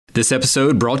This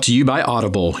episode brought to you by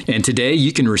Audible, and today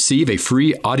you can receive a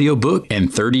free audiobook and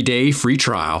 30-day free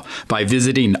trial by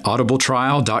visiting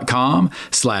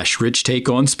audibletrial.com/Rich Take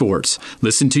on Sports.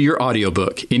 Listen to your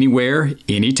audiobook anywhere,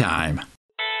 anytime.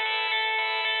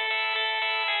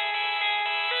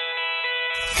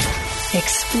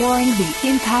 Exploring the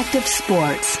impact of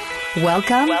sports.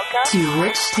 Welcome to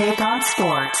Rich Take on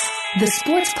Sports, the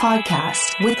sports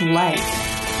podcast with life.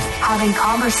 Having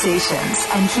conversations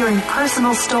and hearing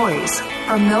personal stories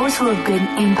from those who have been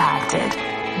impacted,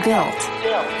 built,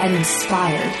 and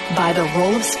inspired by the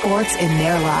role of sports in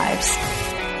their lives.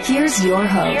 Here's your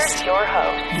host,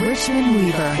 Richmond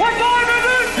Weaver.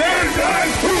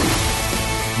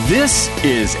 This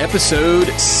is episode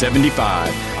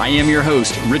 75. I am your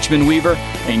host, Richmond Weaver,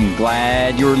 and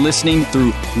glad you're listening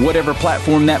through whatever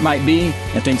platform that might be.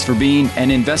 And thanks for being an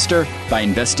investor by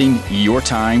investing your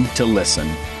time to listen.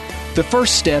 The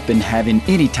first step in having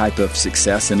any type of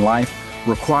success in life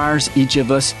requires each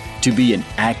of us to be an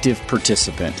active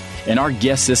participant. And our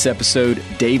guest this episode,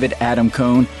 David Adam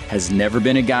Cohn, has never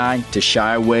been a guy to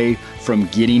shy away from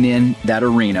getting in that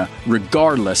arena,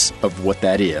 regardless of what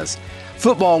that is.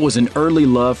 Football was an early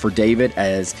love for David,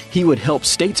 as he would help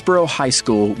Statesboro High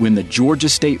School win the Georgia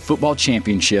State Football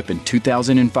Championship in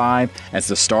 2005 as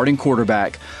the starting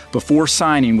quarterback before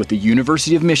signing with the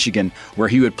University of Michigan, where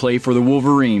he would play for the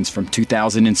Wolverines from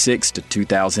 2006 to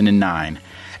 2009.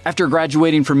 After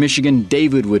graduating from Michigan,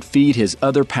 David would feed his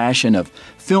other passion of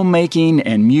filmmaking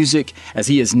and music, as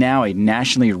he is now a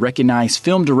nationally recognized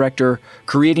film director,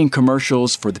 creating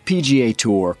commercials for the PGA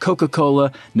Tour,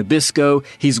 Coca-Cola, Nabisco.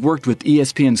 He's worked with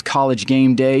ESPN's College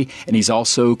Game Day, and he's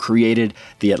also created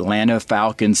the Atlanta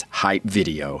Falcons hype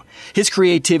video. His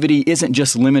creativity isn't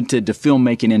just limited to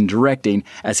filmmaking and directing,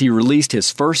 as he released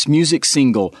his first music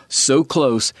single, So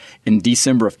Close, in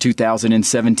December of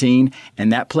 2017,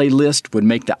 and that playlist would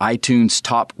make the iTunes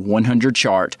Top 100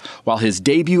 chart, while his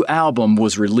debut album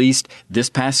was released this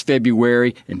past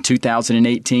February in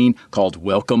 2018 called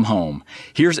Welcome Home.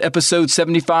 Here's episode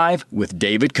 75 with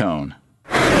David Cohn.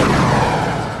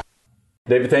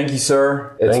 David, thank you,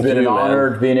 sir. It's been an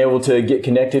honor being able to get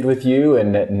connected with you,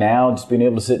 and now just being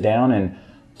able to sit down and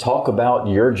talk about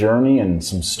your journey and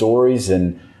some stories.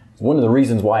 And one of the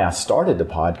reasons why I started the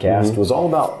podcast was all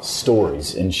about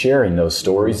stories and sharing those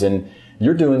stories. And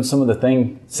you're doing some of the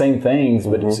same things,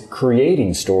 but it's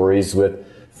creating stories with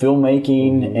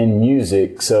filmmaking and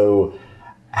music. So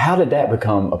how did that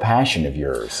become a passion of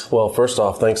yours? Well, first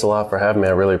off, thanks a lot for having me.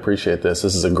 I really appreciate this.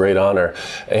 This is a great honor.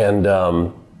 And,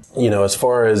 as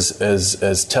far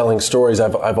as telling stories,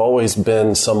 I've always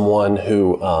been someone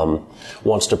who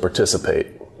wants to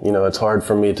participate. It's hard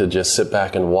for me to just sit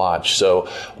back and watch. So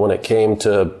when it came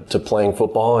to playing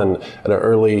football, and at an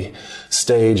early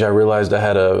stage, I realized I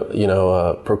had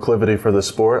a proclivity for the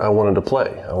sport. I wanted to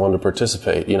play. I wanted to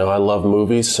participate. I love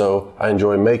movies, so I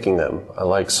enjoy making them. I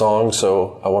like songs,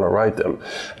 so I want to write them.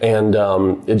 And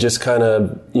it just kind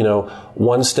of,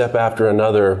 one step after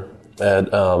another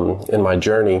in my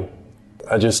journey,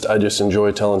 I just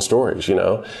enjoy telling stories,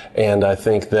 and I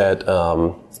think that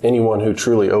anyone who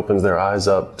truly opens their eyes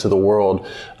up to the world,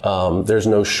 there's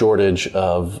no shortage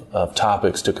of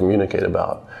topics to communicate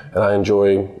about, and I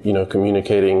enjoy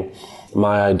communicating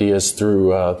my ideas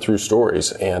through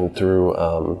stories and through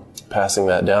passing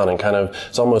that down, and kind of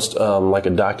it's almost like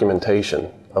a documentation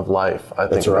of life. I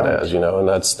think of it as, and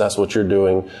that's what you're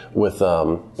doing with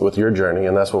your journey,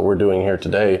 and that's what we're doing here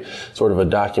today, sort of a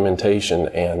documentation,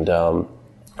 and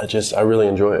I really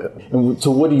enjoy it. And so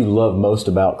what do you love most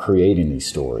about creating these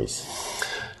stories?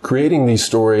 Creating these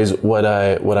stories, what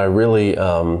I really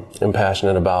am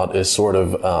passionate about is sort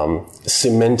of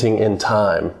cementing in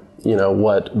time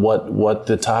what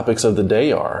the topics of the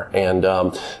day are. And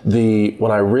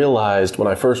when I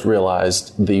first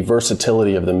realized the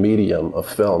versatility of the medium of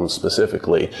film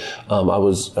specifically, I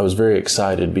was very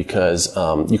excited because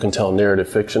you can tell narrative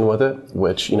fiction with it,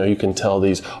 which you can tell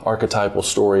these archetypal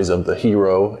stories of the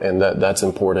hero, and that's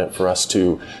important for us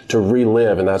to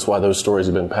relive, and that's why those stories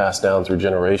have been passed down through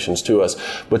generations to us.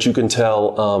 But you can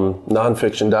tell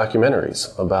nonfiction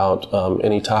documentaries about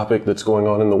any topic that's going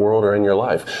on in the world or in your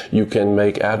life. You can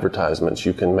make advertisements.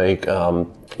 You can make,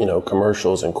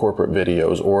 commercials and corporate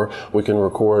videos, or we can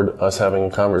record us having a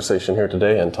conversation here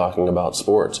today and talking about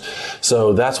sports.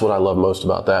 So that's what I love most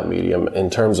about that medium. In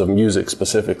terms of music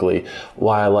specifically,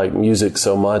 why I like music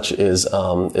so much is,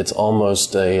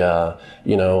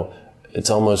 it's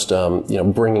almost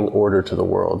bringing order to the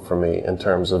world for me in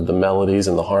terms of the melodies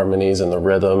and the harmonies and the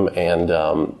rhythm, and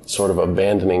sort of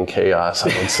abandoning chaos,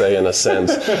 I would say, in a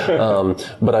sense.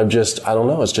 But I don't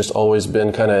know, it's just always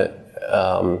been kind of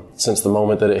since the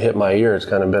moment that it hit my ear, it's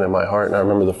kind of been in my heart. And I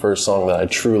remember the first song that I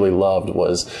truly loved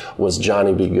was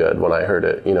Johnny Be Good when I heard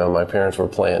it. You know, my parents were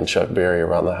playing Chuck Berry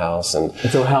around the house. And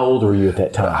so how old were you at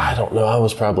that time? I don't know. I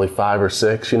was probably 5 or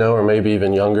 6, you know, or maybe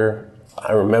even younger.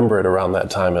 I remember it around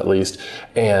that time at least.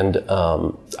 And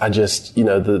I just, you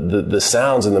know, the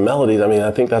sounds and the melodies, I mean, I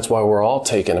think that's why we're all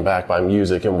taken aback by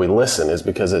music and we listen, is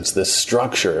because it's this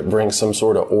structure. It brings some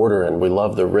sort of order, and we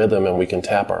love the rhythm, and we can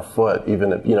tap our foot.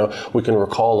 Even if, you know, we can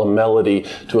recall a melody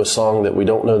to a song that we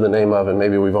don't know the name of and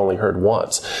maybe we've only heard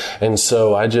once. And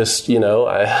so I just, you know,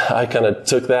 I kind of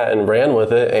took that and ran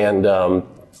with it. And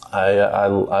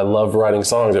I love writing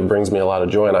songs. It brings me a lot of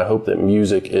joy, and I hope that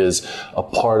music is a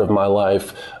part of my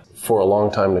life for a long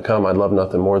time to come. I'd love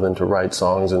nothing more than to write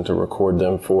songs and to record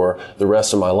them for the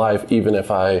rest of my life, even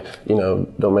if I, you know,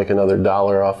 don't make another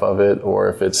dollar off of it, or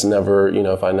if it's never, you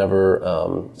know, if I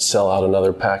never sell out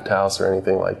another packed house or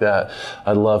anything like that.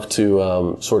 I'd love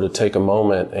to sort of take a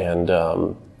moment and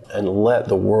let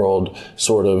the world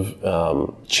sort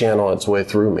of channel its way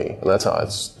through me. And that's how I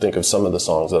think of some of the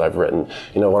songs that I've written.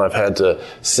 You know, when I've had to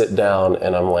sit down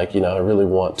and I'm like, you know, I really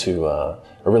want to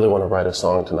write a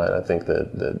song tonight. I think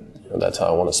that that's how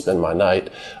I want to spend my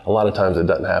night. A lot of times it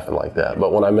doesn't happen like that.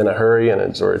 But when I'm in a hurry and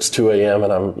it's 2 a.m.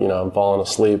 and I'm falling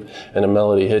asleep and a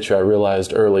melody hits you, I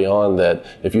realized early on that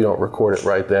if you don't record it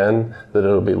right then, that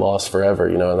it'll be lost forever,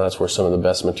 you know, and that's where some of the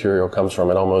best material comes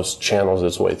from. It almost channels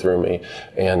its way through me.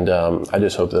 And I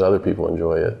just hope that other people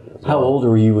enjoy it. How old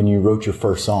were you when you wrote your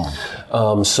first song?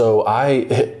 So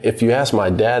if you ask my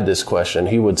dad this question,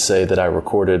 he would say that I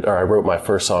wrote my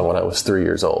first song when I was 3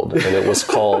 years old, and it was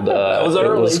called. That was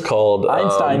early. It was called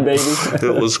Einstein, baby.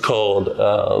 It was called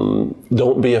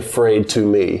 "Don't Be Afraid to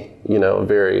Me." You know, a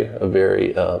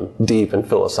very deep and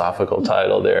philosophical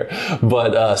title there.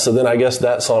 But so then I guess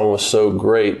that song was so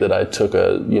great that I took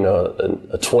a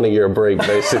 20-year break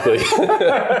basically.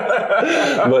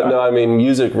 But no, I mean,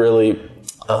 music really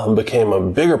became a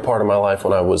bigger part of my life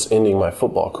when I was ending my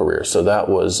football career. So that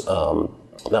was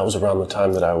around the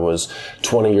time that I was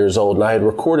 20 years old. And I had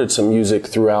recorded some music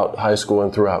throughout high school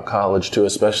and throughout college too,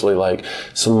 especially like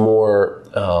some more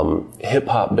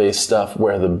hip-hop based stuff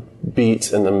where the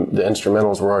beats and the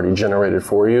instrumentals were already generated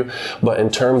for you. But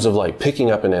in terms of like picking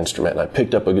up an instrument, and I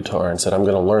picked up a guitar and said, I'm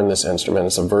going to learn this instrument.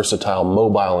 It's a versatile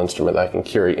mobile instrument that I can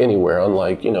carry anywhere,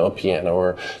 unlike, you know, a piano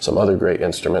or some other great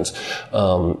instruments.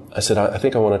 I said, I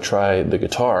think I want to try the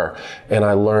guitar. And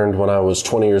I learned when I was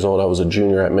 20 years old. I was a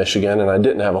junior at Michigan, and I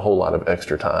didn't have a whole lot of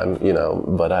extra time, you know,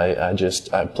 but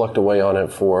I plucked away on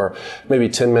it for maybe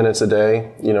 10 minutes a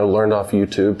day, you know, learned off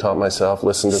YouTube, taught myself,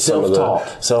 listened to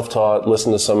self-taught,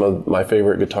 listened to some of my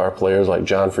favorite guitar players like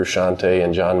John Frusciante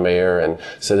and John Mayer and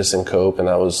Citizen Cope, and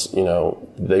that was, you know,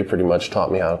 they pretty much taught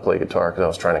me how to play guitar because I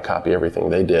was trying to copy everything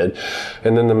they did.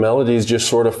 And then the melodies just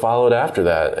sort of followed after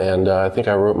that. And I think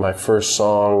I wrote my first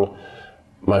song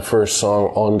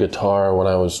on guitar when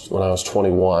I was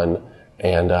 21,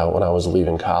 and when I was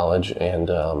leaving college. And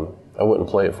I wouldn't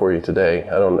play it for you today.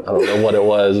 I don't know what it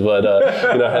was, but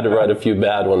you know, I had to write a few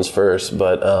bad ones first.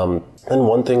 But and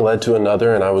one thing led to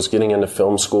another, and I was getting into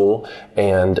film school,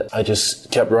 and I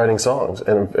just kept writing songs.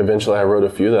 And eventually, I wrote a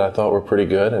few that I thought were pretty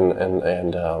good. And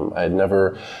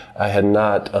I had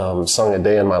not sung a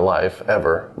day in my life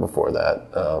ever before that.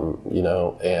 You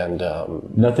know, and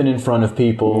nothing in front of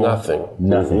people. Nothing.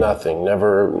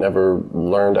 Never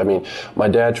learned. I mean, my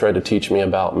dad tried to teach me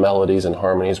about melodies and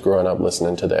harmonies growing up,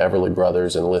 listening to the Everly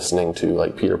Brothers and listening to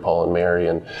like Peter, Paul, and Mary,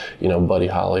 and, you know, Buddy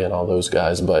Holly and all those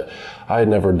guys. But I had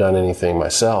never done anything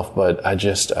myself. But I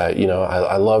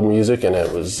love music, and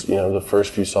it was, you know, the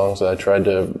first few songs that I tried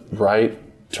to write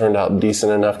turned out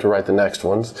decent enough to write the next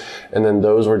ones. And then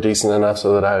those were decent enough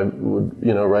so that I would,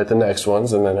 you know, write the next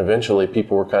ones. And then eventually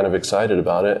people were kind of excited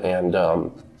about it. And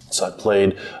so I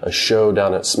played a show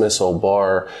down at Smith's Old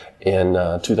Bar in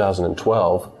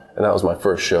 2012. And that was my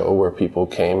first show where people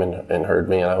came and heard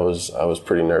me, and I was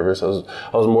pretty nervous. I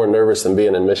was more nervous than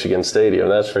being in Michigan Stadium,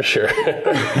 that's for sure.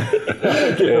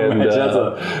 And that's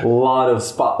a lot of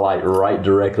spotlight right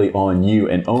directly on you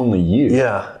and only you.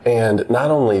 Yeah, and not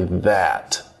only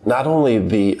that, not only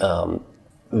the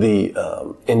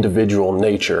individual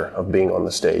nature of being on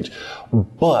the stage,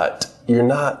 but you're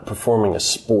not performing a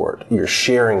sport. You're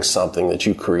sharing something that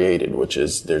you created, which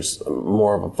is, there's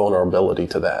more of a vulnerability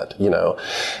to that, you know,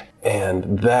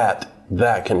 and that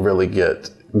can really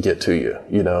get to you,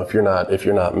 you know, if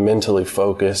you're not mentally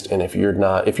focused, and if you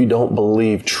don't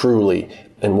believe truly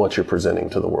in what you're presenting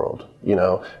to the world, you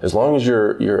know, as long as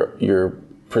you're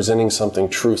presenting something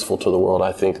truthful to the world,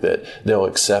 I think that they'll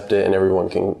accept it and everyone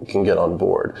can get on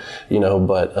board, you know.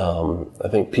 But I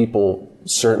think people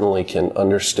certainly can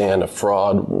understand a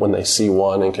fraud when they see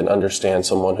one and can understand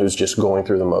someone who's just going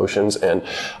through the motions. And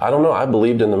I don't know, I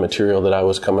believed in the material that I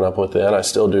was coming up with then. I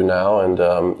still do now. And,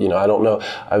 I don't know,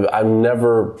 I've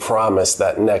never promised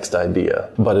that next idea,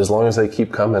 but as long as they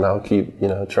keep coming, I'll keep,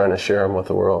 trying to share them with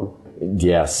the world.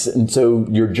 Yes. And so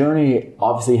your journey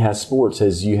obviously has sports.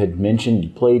 As you had mentioned, you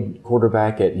played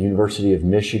quarterback at University of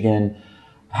Michigan.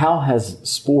 How has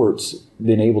sports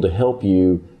been able to help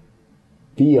you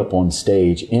be up on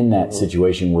stage in that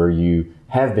situation where you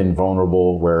have been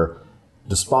vulnerable, where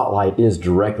the spotlight is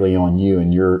directly on you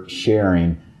and you're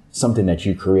sharing something that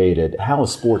you created? How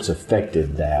has sports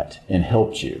affected that and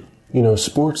helped you?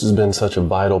 Sports has been such a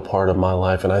vital part of my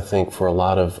life, and I think for a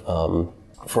lot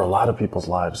of people's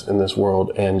lives in this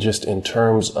world, and just in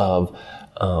terms of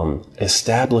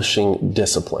establishing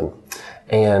discipline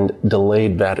and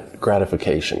delayed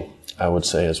gratification, I would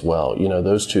say as well.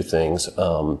 Those two things,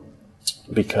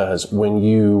 because when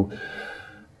you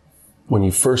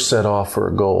first set off for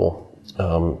a goal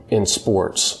in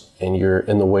sports and you're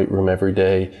in the weight room every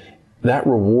day, that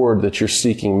reward that you're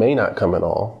seeking may not come at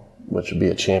all, which would be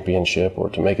a championship or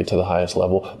to make it to the highest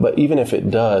level. But even if it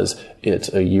does,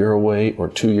 it's a year away or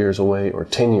 2 years away or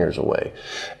 10 years away.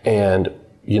 And,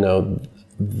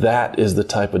 that is the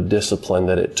type of discipline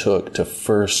that it took to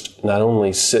first not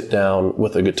only sit down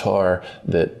with a guitar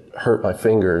that hurt my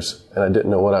fingers and I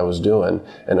didn't know what I was doing,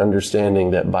 and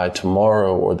understanding that by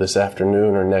tomorrow or this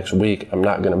afternoon or next week, I'm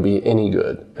not going to be any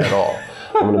good at all.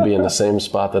 I'm going to be in the same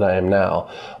spot that I am now.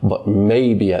 But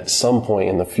maybe at some point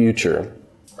in the future,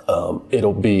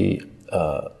 it'll be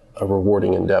a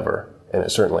rewarding endeavor. And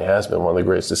it certainly has been one of the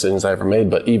greatest decisions I ever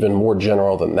made. But even more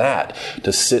general than that,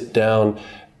 to sit down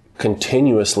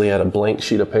continuously at a blank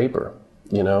sheet of paper,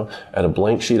 at a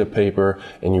blank sheet of paper,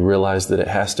 and you realize that it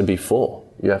has to be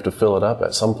full. You have to fill it up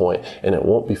at some point, and it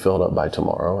won't be filled up by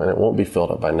tomorrow, and it won't be filled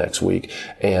up by next week.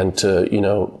 And to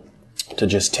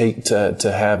just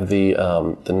to have the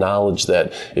knowledge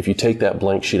that if you take that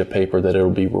blank sheet of paper, that it'll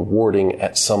be rewarding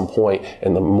at some point,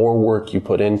 and the more work you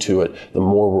put into it, the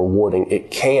more rewarding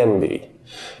it can be.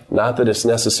 Not that it's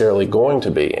necessarily going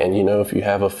to be. And, if you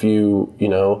have if you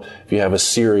have a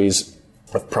series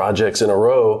of projects in a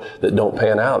row that don't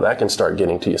pan out, that can start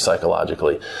getting to you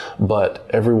psychologically. But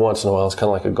every once in a while, it's kind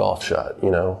of like a golf shot,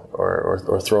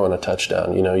 or throwing a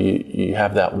touchdown. You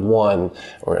have that one,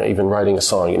 or even writing a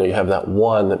song, you have that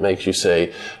one that makes you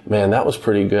say, man, that was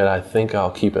pretty good. I think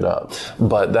I'll keep it up.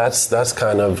 But that's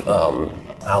kind of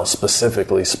how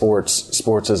specifically sports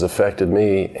has affected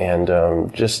me,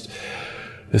 and just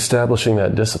establishing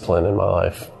that discipline in my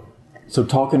life. So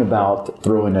talking about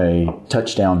throwing a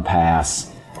touchdown pass,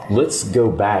 let's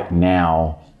go back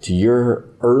now to your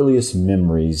earliest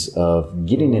memories of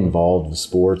getting involved with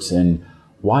sports and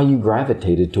why you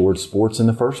gravitated towards sports in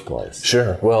the first place.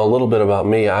 Sure. Well, a little bit about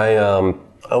me. I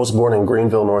was born in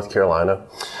Greenville, North Carolina,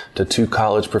 to two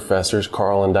college professors,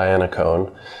 Carl and Diana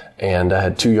Cohn, and I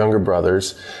had two younger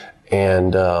brothers.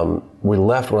 And we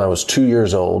left when I was 2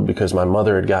 years old because my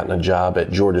mother had gotten a job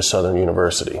at Georgia Southern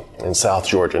University in South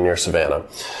Georgia near Savannah.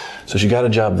 So she got a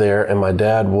job there, and my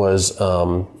dad was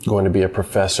going to be a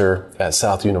professor at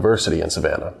South University in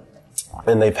Savannah.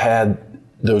 And they've had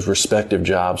those respective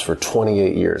jobs for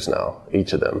 28 years now,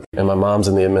 each of them. And my mom's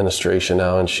in the administration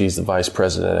now, and she's the vice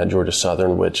president at Georgia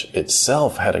Southern, which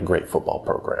itself had a great football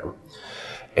program.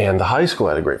 And the high school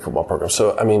had a great football program.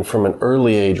 So, from an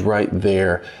early age right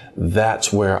there,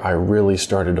 that's where I really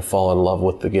started to fall in love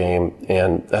with the game.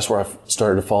 And that's where I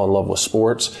started to fall in love with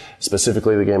sports,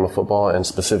 specifically the game of football and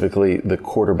specifically the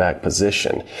quarterback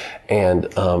position. And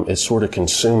it sort of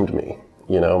consumed me.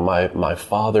 My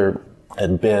father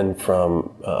had been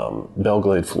from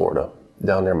Belglade, Florida,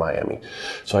 down near Miami.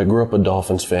 So I grew up a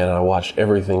Dolphins fan, and I watched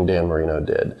everything Dan Marino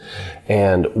did.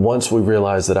 And once we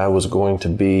realized that I was going to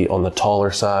be on the taller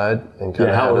side, and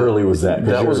how early was that?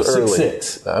 That was early.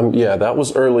 6'6". Yeah, that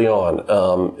was early on.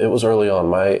 It was early on.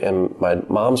 My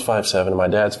mom's 5'7" and my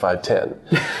dad's 5'10",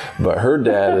 but her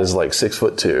dad is like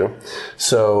 6'2".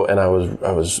 So, and I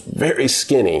was very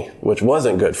skinny, which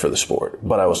wasn't good for the sport,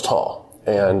 but I was tall.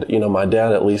 And, my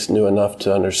dad at least knew enough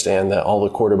to understand that all the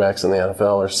quarterbacks in the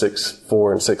NFL are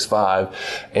 6'4" and 6'5",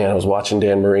 and I was watching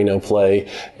Dan Marino play.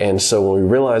 And so when we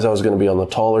realized I was going to be on the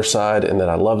taller side and that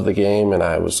I loved the game and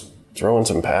I was throwing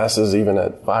some passes even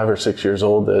at 5 or 6 years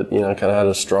old that, kind of had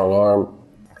a strong arm,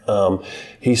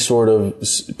 he sort of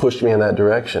pushed me in that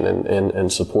direction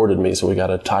and supported me. So we got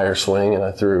a tire swing, and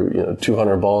I threw,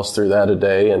 200 balls through that a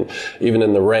day, and even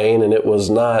in the rain. And it was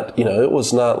not, it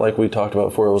was not like we talked about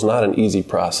before. It was not an easy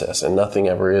process, and nothing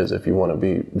ever is if you want to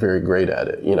be very great at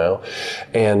it,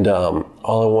 And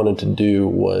all I wanted to do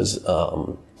was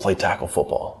play tackle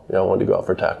football. I wanted to go out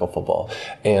for tackle football.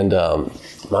 And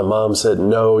my mom said,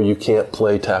 no, you can't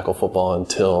play tackle football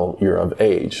until you're of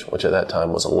age, which at that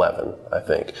time was 11, I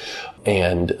think.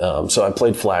 And so I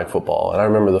played flag football. And I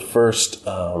remember the first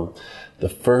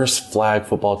flag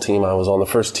football team I was on, the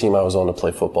first team I was on to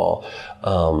play football,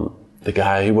 the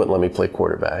guy, he wouldn't let me play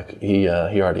quarterback. He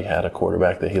already had a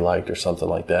quarterback that he liked or something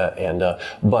like that. And,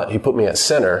 but he put me at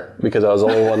center because I was the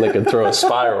only one that could throw a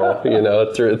spiral,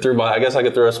 through my, I guess I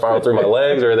could throw a spiral through my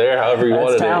legs or there, however you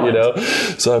wanted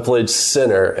it, So I played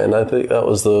center, and I think that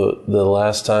was the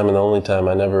last time and the only time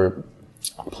I never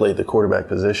played the quarterback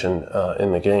position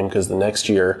in the game, because the next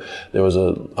year there was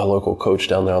a local coach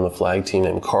down there on the flag team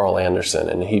named Carl Anderson,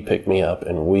 and he picked me up,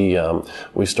 and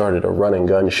we started a run and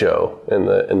gun show in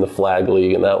the flag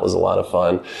league, and that was a lot of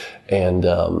fun. And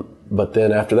but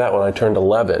then after that, when I turned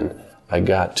 11, I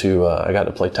got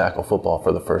to play tackle football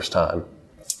for the first time.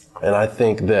 And I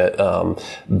think that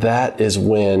that is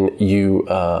when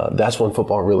that's when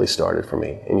football really started for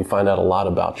me. And you find out a lot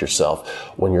about yourself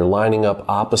when you're lining up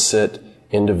opposite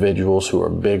individuals who are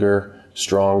bigger,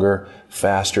 stronger,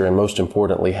 faster, and most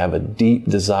importantly, have a deep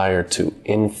desire to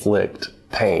inflict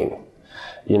pain.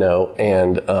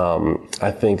 And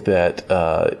I think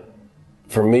that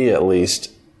for me at least,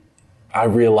 I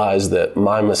realized that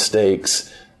my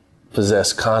mistakes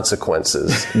possess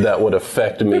consequences that would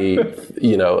affect me,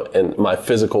 and my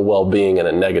physical well-being in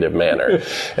a negative manner.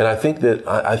 And I think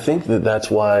that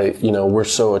that's why, we're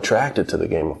so attracted to the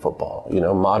game of football,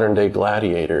 modern day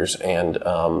gladiators. And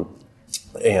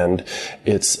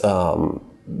it's,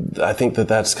 I think that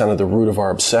that's kind of the root of our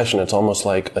obsession. It's almost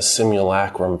like a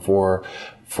simulacrum for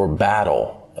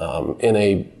battle, in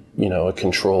a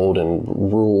controlled and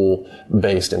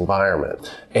rule-based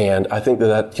environment. And I think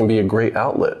that can be a great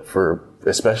outlet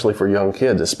especially for young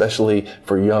kids, especially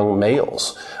for young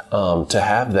males, to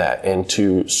have that and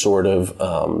to sort of,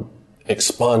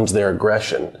 expunge their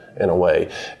aggression in a way.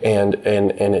 And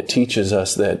it teaches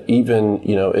us that even,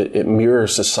 it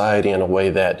mirrors society in a way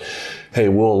that, hey,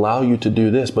 we'll allow you to do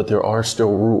this, but there are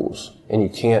still rules, and you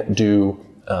can't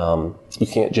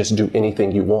just do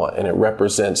anything you want. And it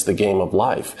represents the game of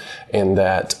life, and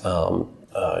that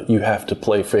you have to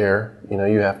play fair.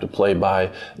 You have to play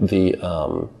by the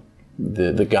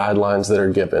guidelines that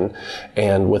are given,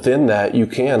 and within that, you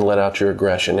can let out your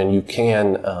aggression and you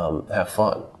can have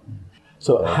fun.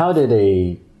 So, how did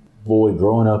a boy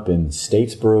growing up in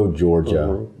Statesboro,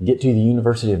 Georgia, get to the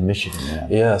University of Michigan?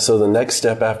 Yeah, so the next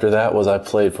step after that was I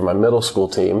played for my middle school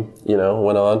team,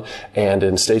 went on. And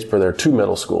in Statesboro, there are 2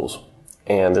 middle schools.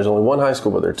 And there's only one high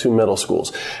school, but there are 2 middle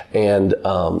schools. And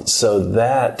so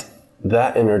that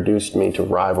introduced me to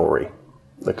rivalry,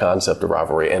 the concept of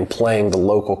rivalry, and playing the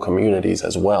local communities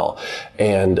as well.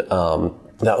 And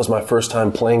that was my first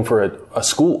time playing for a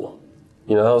school.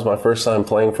 That was my first time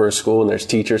playing for a school, and there's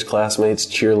teachers, classmates,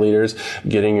 cheerleaders,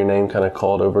 getting your name kind of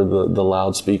called over the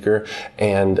loudspeaker.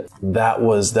 And that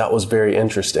was very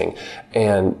interesting.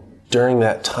 And during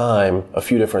that time, a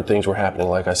few different things were happening.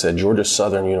 Like I said, Georgia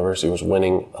Southern University was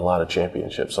winning a lot of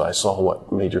championships. So I saw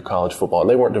what major college football, and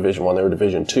they weren't Division I, they were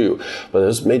Division II, but it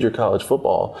was major college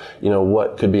football,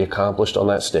 what could be accomplished on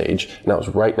that stage. And that was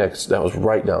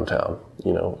right downtown,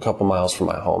 a couple miles from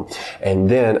my home. And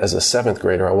then as a 7th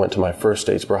grader, I went to my first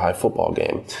Statesboro High football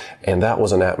game. And that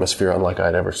was an atmosphere unlike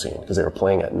I'd ever seen, because they were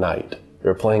playing at night. They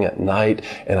were playing at night,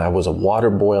 and I was a water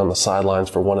boy on the sidelines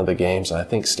for one of the games, and I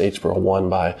think Statesboro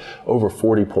won by over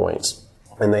 40 points.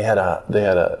 And they had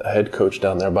a head coach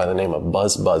down there by the name of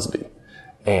Buzz Busby,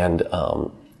 and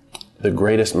the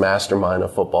greatest mastermind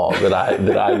of football that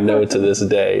I know to this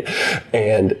day.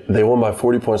 And they won by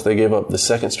 40 points. They gave up, the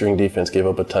second string defense gave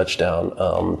up a touchdown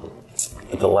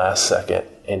at the last second.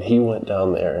 And he went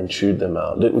down there and chewed them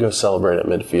out. Didn't go celebrate at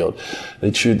midfield.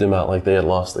 They chewed them out like they had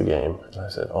lost the game. And I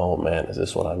said, oh man, is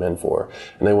this what I'm in for?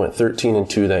 And they went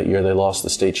 13-2 that year. They lost the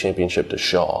state championship to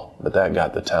Shaw, but that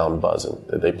got the town buzzing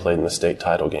that they played in the state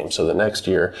title game. So the next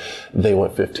year, they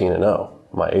went 15-0,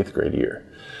 my 8th grade year.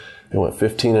 They went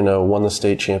 15-0, won the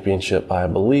state championship by, I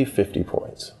believe, 50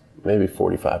 points, maybe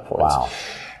 45 points. Wow.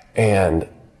 And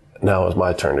now it was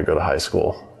my turn to go to high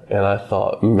school. And I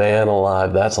thought, man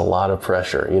alive, that's a lot of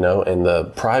pressure, In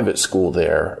the private school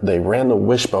there, they ran the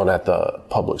wishbone at the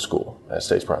public school at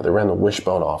Statesboro. They ran the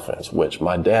wishbone offense, which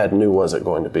my dad knew wasn't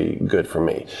going to be good for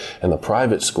me. And the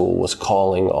private school was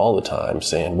calling all the time,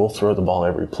 saying, we'll throw the ball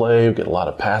every play, we'll get a lot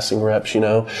of passing reps,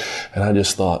 And I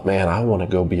just thought, man, I want to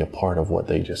go be a part of what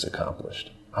they just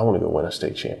accomplished. I want to go win a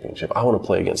state championship. I want to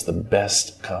play against the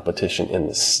best competition in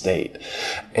the state.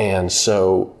 And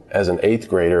so as an 8th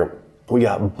grader, we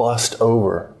got bussed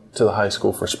over to the high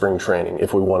school for spring training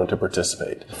if we wanted to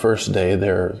participate. First day,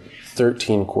 there are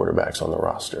 13 quarterbacks on the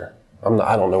roster.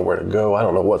 I don't know where to go. I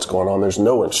don't know what's going on. There's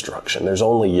no instruction. There's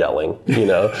only yelling,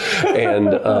 and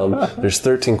there's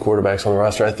 13 quarterbacks on the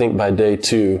roster. I think by day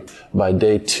two,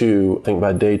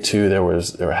 there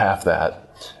were half that.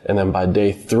 And then by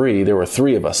day 3, there were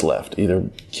 3 of us left. Either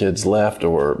kids left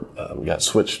or got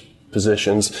switched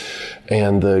positions.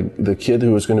 And the kid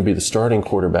who was going to be the starting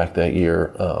quarterback that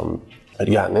year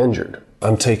had gotten injured.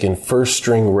 I'm taking first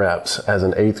string reps as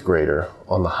an 8th grader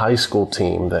on the high school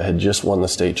team that had just won the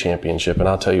state championship. And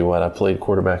I'll tell you what, I played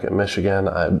quarterback at Michigan.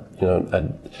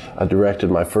 I directed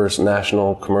my first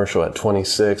national commercial at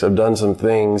 26. I've done some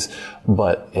things,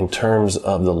 but in terms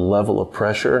of the level of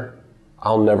pressure,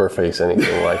 I'll never face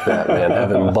anything like that, man.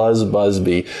 Having Buzz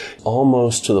Busby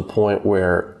almost to the point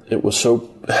where it was so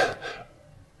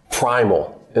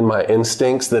primal in my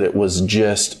instincts that it was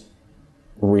just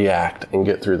react and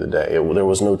get through the day. There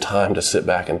was no time to sit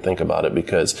back and think about it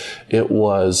because it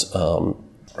was,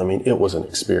 it was an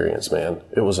experience, man.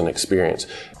 It was an experience.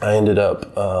 I ended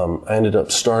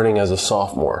up starting as a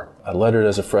sophomore. I lettered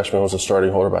as a freshman, was a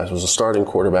starting quarterback. I was a starting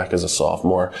quarterback as a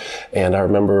sophomore. And I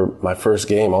remember my first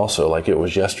game also, like it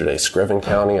was yesterday, Scriven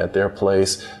County at their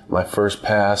place. My first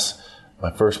pass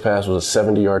was a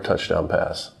 70-yard touchdown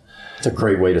pass. It's a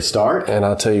great way to start. And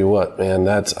I'll tell you what, man,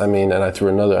 and I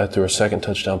threw a second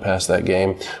touchdown pass that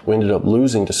game. We ended up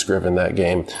losing to Scriven that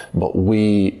game, but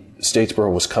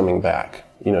Statesboro was coming back.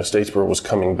 Statesboro was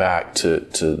coming back to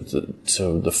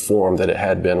the form that it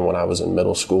had been when I was in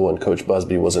middle school, and Coach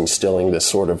Busby was instilling this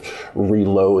sort of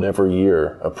reload every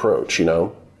year approach,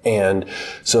 And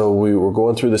so we were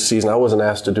going through the season. I wasn't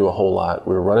asked to do a whole lot.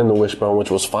 We were running the wishbone,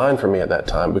 which was fine for me at that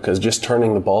time because just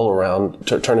turning around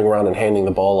and handing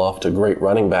the ball off to great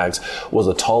running backs was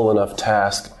a tall enough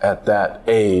task at that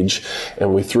age.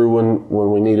 And we threw when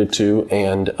we needed to,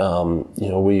 and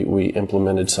we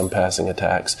implemented some passing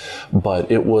attacks. But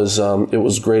it was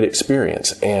great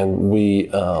experience, and we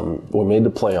made the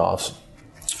playoffs.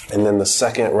 And then the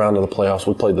second round of the playoffs,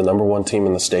 we played the number 1 team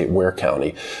in the state, Ware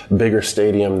County. Bigger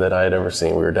stadium that I had ever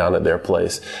seen. We were down at their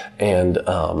place. And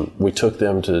we took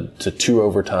them to 2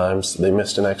 overtimes. They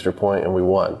missed an extra point, and we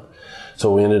won.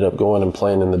 So we ended up going and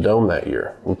playing in the Dome that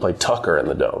year. We played Tucker in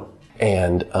the Dome.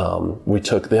 And we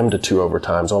took them to 2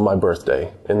 overtimes on my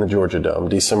birthday in the Georgia Dome,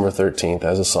 December 13th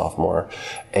as a sophomore.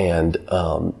 And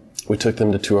we took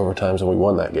them to 2 overtimes, and we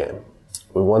won that game.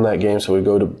 So we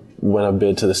go to win a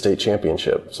bid to the state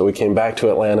championship. So we came back to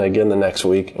Atlanta again the next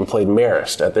week and played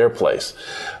Marist at their place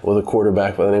with a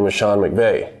quarterback by the name of Sean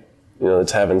McVay.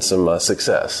 It's having some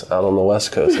success out on the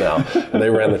West Coast now. And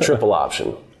they ran the triple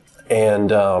option.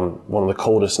 And one of the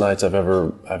coldest nights I've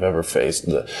ever faced.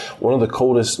 One of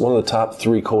the top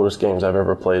 3 coldest games I've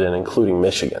ever played in, including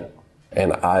Michigan.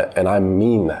 And I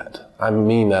mean that.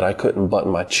 I couldn't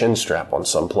button my chin strap on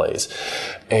some plays.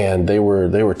 And they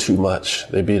were too much.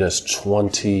 They beat us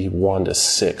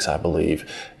 21-6, I believe.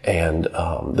 And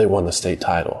they won the state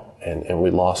title. And we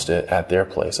lost it at their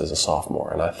place as a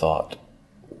sophomore. And I thought,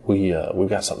 we've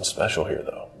got something special here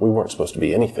though. We weren't supposed to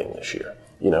be anything this year.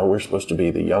 We're supposed to be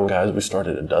the young guys. We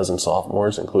started a dozen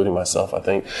sophomores, including myself. I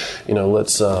think,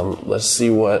 let's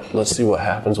see what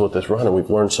happens with this run. And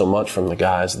we've learned so much from the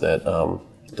guys that are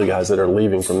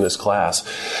leaving from this class.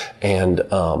 And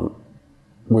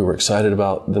we were excited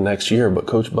about the next year, but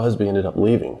Coach Busby ended up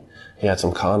leaving. He had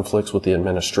some conflicts with the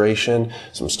administration,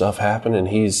 some stuff happened, and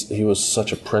he was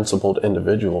such a principled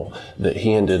individual that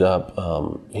he ended up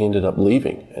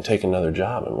leaving and taking another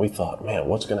job. And we thought, man,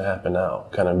 what's going to happen now?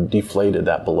 Kind of deflated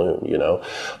that balloon,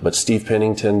 But Steve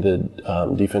Pennington, the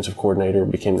defensive coordinator,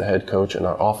 became the head coach, and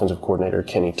our offensive coordinator,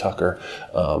 Kenny Tucker,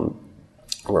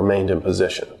 remained in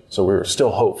position. So we were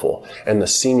still hopeful. And the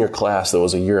senior class that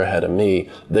was a year ahead of me,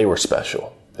 they were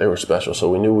special. So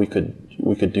we knew we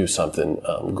could do something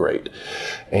great.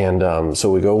 And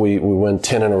so we win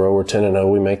 10 in a row. We're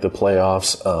 10-0. We make the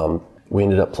playoffs. We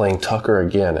ended up playing Tucker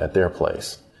again at their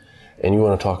place. And you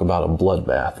want to talk about a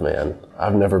bloodbath, man.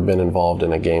 I've never been involved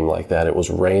in a game like that. It was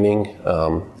raining.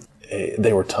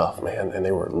 They were tough, man, and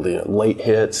they were late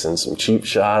hits and some cheap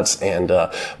shots,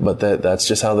 but that's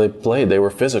just how they played. They were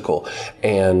physical,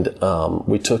 and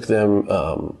we took them.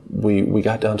 We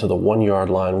got down to the 1-yard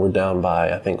line. We're down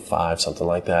by I think 5, something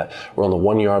like that. We're on the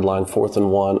 1-yard line, 4th and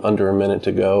 1, under a minute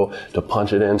to go to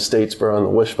punch it in. Statesboro on the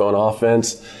wishbone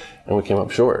offense, and we came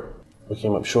up short.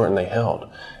 And they held,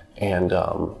 and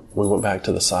we went back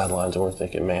to the sidelines and we're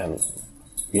thinking, man,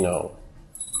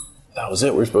 that was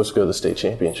it. We were supposed to go to the state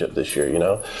championship this year,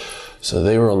 So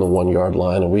they were on the 1-yard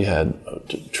line, and we had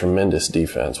tremendous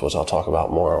defense, which I'll talk about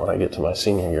more when I get to my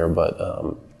senior year. But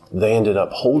They ended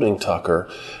up holding Tucker,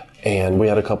 and we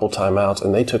had a couple timeouts,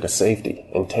 and they took a safety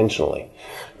intentionally,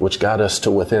 which got us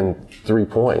to within 3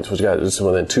 points, which got us to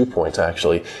within 2 points,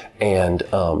 actually. And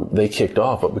they kicked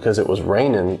off, but because it was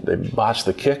raining, they botched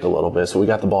the kick a little bit, so we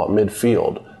got the ball at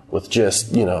midfield with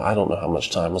just, I don't know how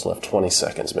much time was left, 20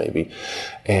 seconds maybe.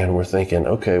 And we're thinking,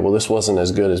 okay, well, this wasn't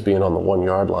as good as being on the 1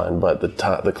 yard line, but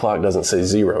the clock doesn't say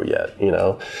 0 yet,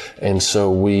 And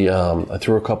so I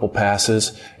threw a couple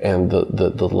passes, and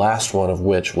the last one of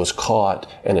which was caught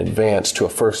and advanced to a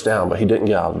first down, but he didn't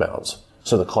get out of bounds.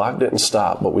 So the clock didn't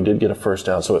stop, but we did get a first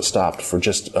down, so it stopped for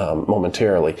just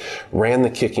momentarily. Ran the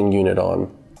kicking unit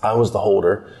on. I was the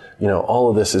holder. All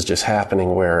of this is just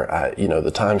happening where,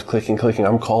 the time's clicking.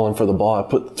 I'm calling for the ball.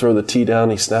 I throw the tee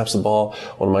down. He snaps the ball.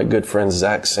 One of my good friends,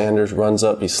 Zach Sanders, runs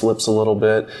up. He slips a little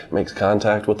bit, makes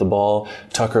contact with the ball.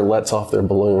 Tucker lets off their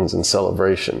balloons in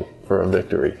celebration for a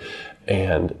victory.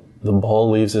 And the ball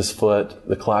leaves his foot.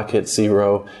 The clock hits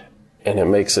 0, and it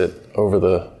makes it over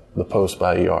the post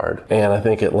by a yard. And I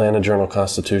think Atlanta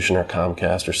Journal-Constitution or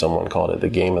Comcast or someone called it the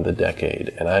game of the decade.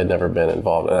 And I had never been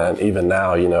involved. And even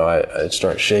now, I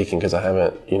start shaking because I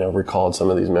haven't, recalled some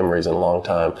of these memories in a long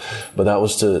time. But that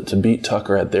was to beat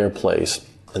Tucker at their place.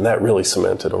 And that really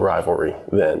cemented a rivalry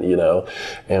then,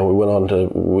 And we went on to,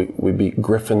 we beat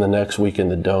Griffin the next week in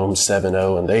the Dome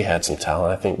 7-0, and they had some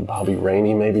talent. I think Bobby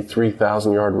Rainey, maybe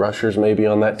 3,000-yard rushers maybe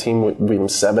on that team. We beat them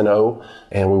 7-0,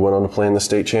 and we went on to play in the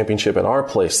state championship at our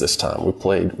place this time. We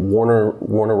played Warner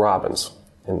Robins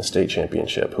in the state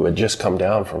championship, who had just come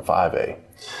down from 5A.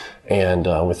 And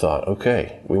we thought,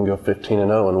 okay, we can go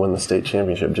 15-0 and win the state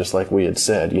championship, just like we had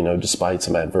said, despite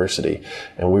some adversity.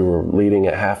 And we were leading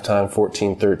at halftime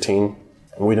 14-13,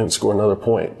 and we didn't score another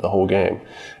point the whole game.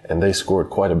 And they scored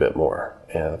quite a bit more.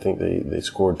 And I think they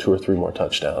scored 2 or 3 more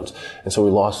touchdowns. And so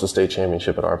we lost the state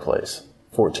championship at our place,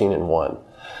 14-1.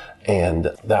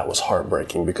 And that was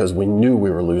heartbreaking because we knew we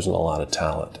were losing a lot of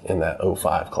talent in that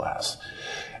 05 class.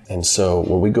 And so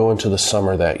when we go into the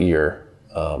summer that year,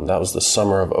 that was the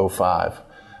summer of 05.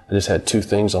 I just had 2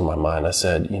 things on my mind. I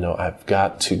said, I've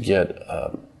got to get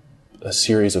a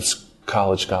series of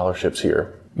college scholarships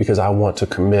here because I want to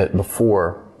commit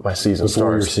before my season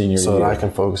starts, your senior so year, that I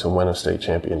can focus and win a state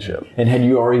championship. And had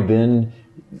you already been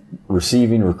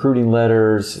receiving recruiting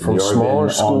letters from smaller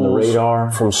schools on the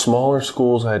radar? From smaller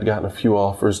schools, I had gotten a few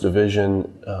offers, Division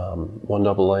 1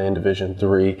 AA and Division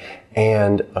 3,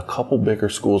 and a couple bigger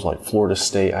schools like Florida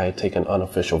State I had taken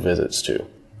unofficial visits to.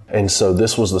 And so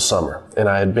this was the summer, and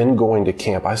I had been going to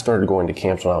camp. I started going to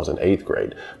camps when I was in 8th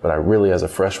grade, but I really, as a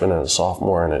freshman and a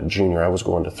sophomore and a junior, I was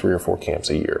going to 3 or 4 camps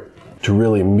a year to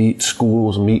really meet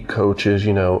schools, meet coaches,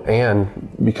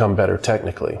 and become better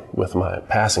technically with my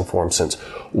passing form, since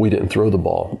we didn't throw the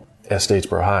ball at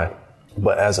Statesboro High.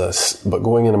 But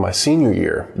going into my senior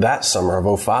year, that summer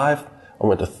of 05, I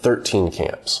went to 13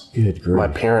 camps. Good grief. My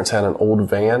parents had an old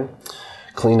van,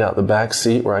 cleaned out the back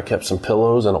seat where I kept some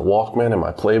pillows and a Walkman and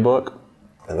my playbook,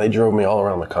 and they drove me all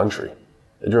around the country.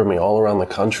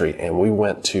 And we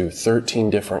went to 13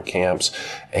 different camps,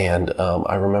 and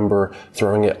I remember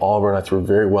throwing at Auburn. I threw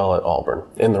very well at Auburn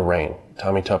in the rain.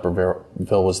 Tommy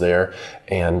Tupperville was there,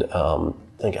 and I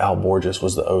think Al Borges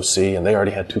was the OC, and they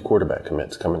already had 2 quarterback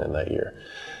commits coming in that year.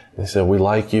 They said, we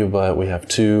like you, but we have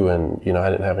 2, and, I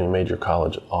didn't have any major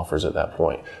college offers at that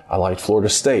point. I liked Florida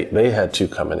State. They had 2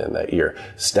 coming in that year.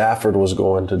 Stafford was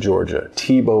going to Georgia.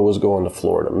 Tebow was going to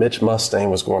Florida. Mitch Mustang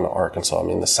was going to Arkansas.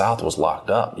 The South was locked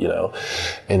up,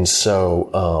 And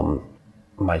so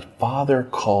my father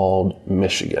called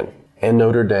Michigan and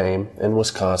Notre Dame and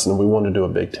Wisconsin, and we wanted to do a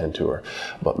Big Ten tour.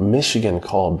 But Michigan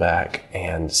called back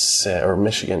and said,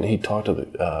 he talked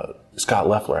to Scott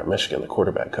Loeffler at Michigan, the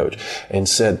quarterback coach, and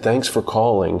said, thanks for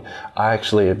calling. I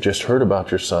actually have just heard about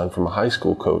your son from a high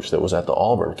school coach that was at the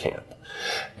Auburn camp,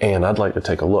 and I'd like to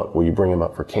take a look. Will you bring him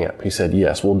up for camp? He said,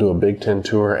 yes, we'll do a Big Ten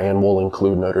tour, and we'll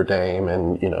include Notre Dame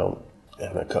and,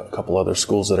 and a couple other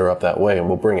schools that are up that way, and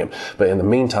we'll bring him. But in the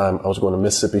meantime, I was going to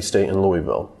Mississippi State and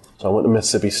Louisville. So I went to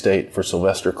Mississippi State for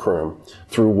Sylvester Croom,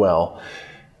 threw well,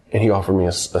 and he offered me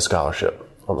a scholarship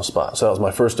on the spot. So that was my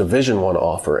first Division I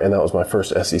offer, and that was my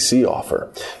first SEC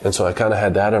offer. And so I kind of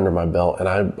had that under my belt, and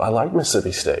I liked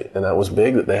Mississippi State, and that was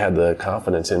big that they had the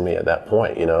confidence in me at that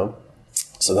point,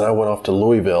 So then I went off to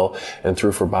Louisville and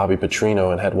threw for Bobby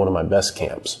Petrino and had one of my best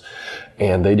camps.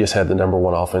 And they just had the number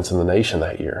 1 offense in the nation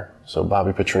that year. So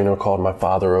Bobby Petrino called my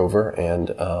father over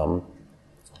and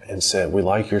said, we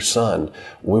like your son.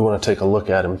 We want to take a look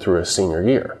at him through his senior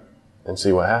year and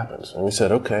see what happens. And we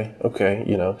said, okay,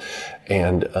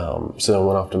 And so I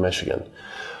went off to Michigan.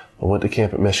 I went to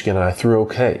camp at Michigan, and I threw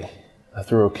okay. I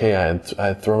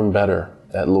had thrown better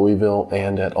at Louisville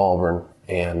and at Auburn.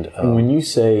 And when you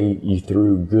say you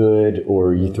threw good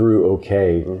or you threw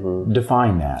okay,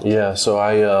 define that. Yeah, so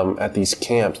I at these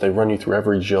camps, they run you through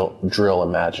every drill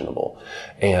imaginable.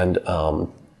 And,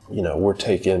 we're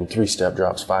taking 3-step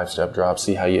drops, 5-step drops,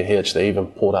 see how you hitch. They even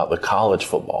pulled out the college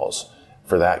footballs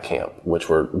for that camp, which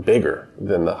were bigger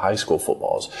than the high school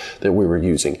footballs that we were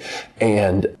using.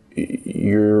 And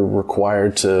you're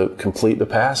required to complete the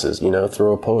passes,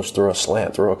 throw a post, throw a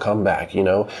slant, throw a comeback,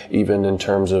 even in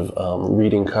terms of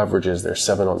reading coverages, they're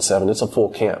 7-on-7. It's a full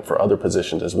camp for other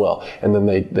positions as well. And then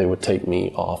they would take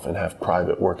me off and have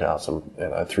private workouts,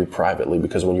 and I threw privately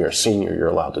because when you're a senior, you're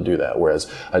allowed to do that,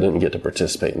 whereas I didn't get to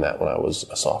participate in that when I was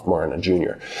a sophomore and a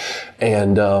junior.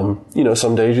 And,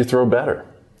 some days you throw better.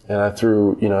 And I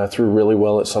threw really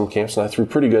well at some camps, and I threw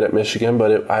pretty good at Michigan,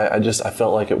 but I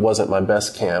felt like it wasn't my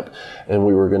best camp, and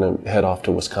we were going to head off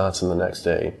to Wisconsin the next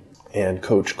day. And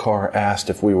Coach Carr asked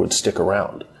if we would stick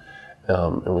around.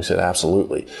 And we said,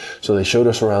 absolutely. So they showed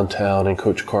us around town, and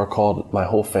Coach Carr called my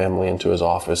whole family into his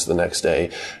office the next day,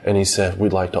 and he said,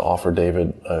 we'd like to offer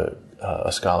David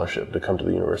a scholarship to come to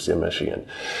the University of Michigan.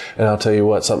 And I'll tell you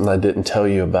what, something I didn't tell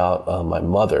you about my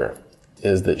mother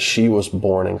is that she was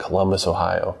born in Columbus,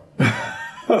 Ohio.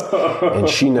 And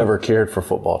she never cared for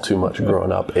football too much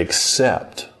growing up,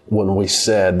 except when we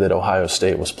said that Ohio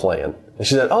State was playing. And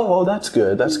she said, oh, that's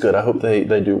good. That's good. I hope they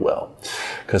do well.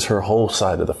 Because her whole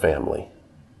side of the family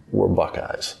were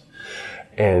Buckeyes.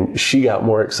 And she got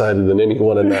more excited than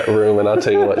anyone in that room. And I'll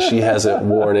tell you what, she hasn't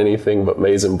worn anything but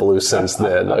maize and blue since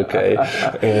then, okay?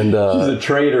 And she's a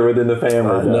traitor within the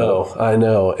family. I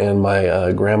know. And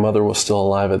my grandmother was still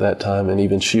alive at that time, and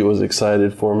even she was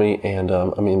excited for me. And,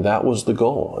 that was the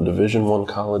goal, a Division I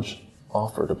college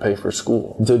offer to pay for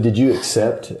school. So did you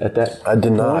accept at that I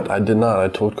did not. I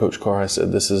told Coach Carr, I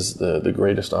said, this is the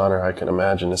greatest honor I can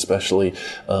imagine, especially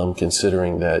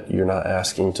considering that you're not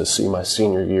asking to see my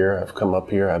senior year. I've come up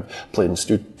here. I've played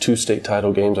in 2 state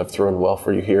title games. I've thrown well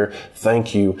for you here.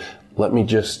 Thank you. Let me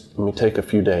take a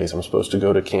few days. I'm supposed to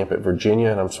go to camp at Virginia,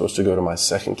 and I'm supposed to go to my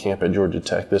second camp at Georgia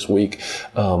Tech this week.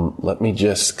 Let me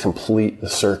just complete the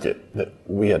circuit that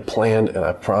we had planned, and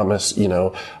I promise,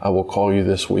 I will call you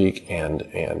this week and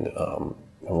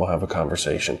we'll have a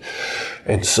conversation.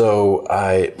 And so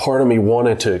part of me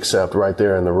wanted to accept right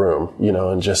there in the room,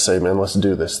 and just say, man, let's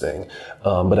do this thing.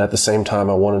 But at the same time,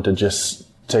 I wanted to just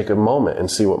take a moment and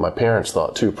see what my parents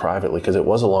thought too privately, because it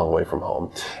was a long way from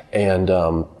home. And,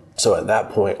 so at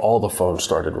that point, all the phones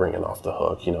started ringing off the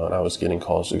hook, and I was getting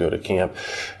calls to go to camp.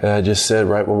 And I just said,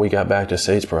 right when we got back to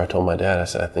Statesboro, I told my dad, I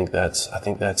said, I think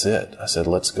that's it. I said,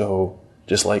 let's go,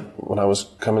 just like when I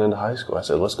was coming into high school, I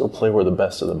said, let's go play where the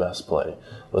best of the best play.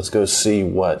 Let's go see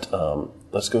what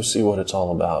it's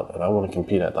all about. And I want to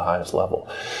compete at the highest level.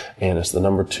 And it's the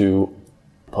number 2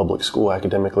 public school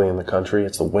academically in the country.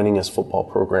 It's the winningest football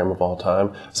program of all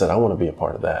time. I said, I want to be a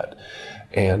part of that.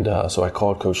 And so I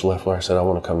called Coach Leffler. I said, I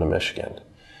want to come to Michigan.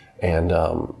 And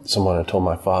someone had told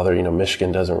my father,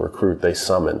 Michigan doesn't recruit, they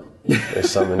summon. They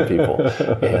summon people.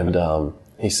 And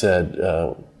he said,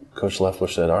 Coach Leffler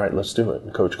said, all right, let's do it.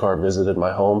 And Coach Carr visited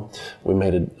my home. We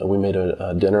made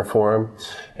a dinner for him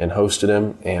and hosted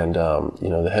him. And,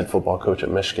 the head football coach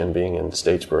at Michigan being in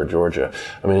Statesboro, Georgia,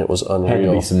 it was unreal. Had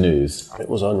to be some news. It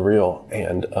was unreal.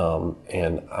 And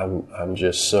I'm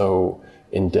just so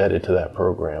indebted to that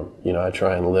program. I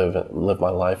try and live my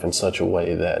life in such a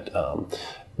way that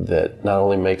that not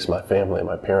only makes my family and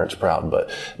my parents proud, but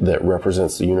that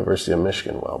represents the University of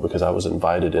Michigan well, because I was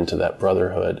invited into that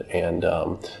brotherhood. And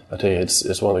I tell you,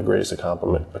 it's one of the greatest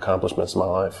accomplishments of my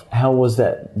life. How was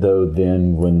that, though,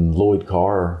 then, when Lloyd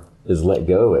Carr is let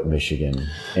go at Michigan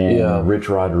and Rich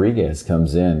Rodriguez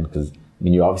comes in? Because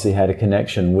you obviously had a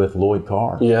connection with Lloyd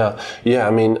Carr. Yeah.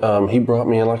 He brought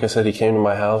me in. Like I said, he came to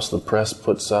my house. The press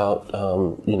puts out,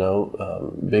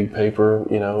 big paper,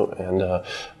 and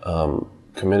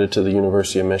committed to the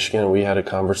University of Michigan. We had a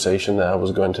conversation that I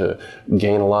was going to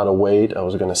gain a lot of weight. I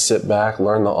was going to sit back,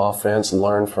 learn the offense,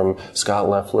 learn from Scott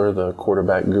Leffler, the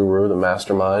quarterback guru, the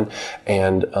mastermind,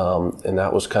 and that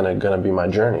was kind of going to be my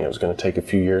journey. It was going to take a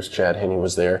few years. Chad Henne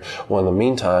was there. Well, in the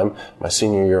meantime, my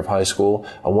senior year of high school,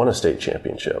 I won a state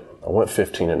championship. I went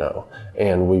 15-0,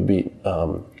 and we beat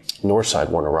Northside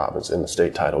Warner Robins in the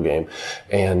state title game,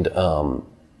 and we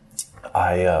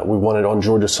won it on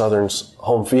Georgia Southern's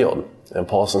home field in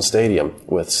Paulson Stadium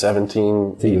with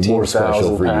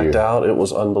 18,000 packed out. It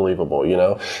was unbelievable,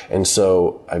 And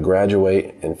so I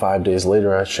graduate, and 5 days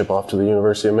later I ship off to the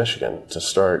University of Michigan to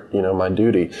start, my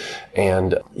duty.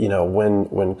 And,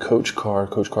 when Coach Carr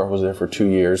was there for 2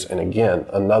 years, and again,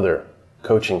 another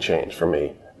coaching change for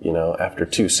me. after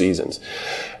 2 seasons.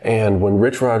 And when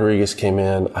Rich Rodriguez came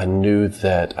in, I knew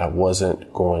that I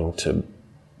wasn't going to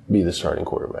be the starting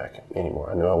quarterback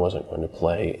anymore. I knew I wasn't going to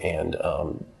play. And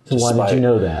so why did you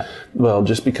know that? Well,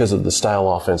 just because of the style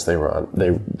offense they run.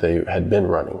 They had been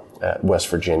running at West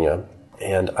Virginia,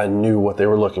 and I knew what they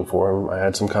were looking for. I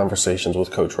had some conversations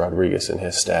with Coach Rodriguez and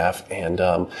his staff, and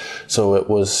so it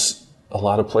was a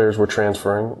lot of players were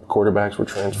transferring, quarterbacks were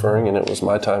transferring, and it was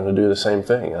my time to do the same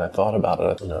thing. And I thought about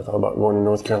it. I thought about going to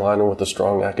North Carolina with a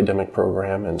strong academic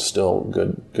program and still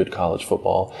good college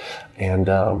football. And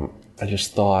I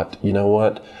just thought, you know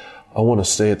what? I want to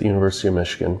stay at the University of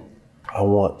Michigan. I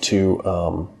want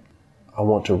to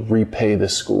repay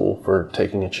this school for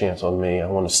taking a chance on me. I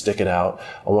want to stick it out.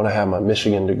 I want to have my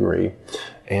Michigan degree,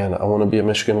 and I want to be a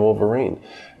Michigan Wolverine.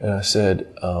 And I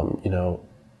said,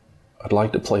 I'd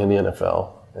like to play in the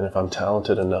NFL, and if I'm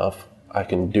talented enough, I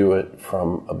can do it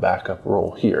from a backup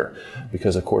role here,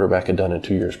 because a quarterback had done it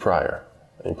 2 years prior.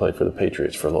 And he played for the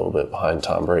Patriots for a little bit behind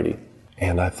Tom Brady.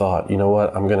 And I thought, you know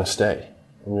what, I'm going to stay.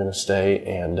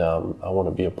 And I want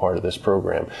to be a part of this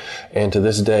program. And to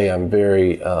this day, I'm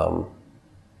very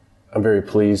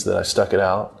pleased that I stuck it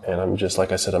out. And I'm just,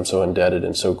 like I said, I'm so indebted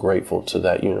and so grateful to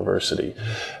that university.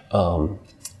 It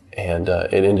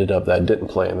ended up that I didn't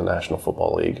play in the National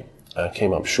Football League. I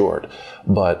came up short,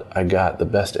 but I got the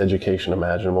best education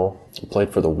imaginable. I played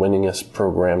for the winningest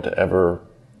program to ever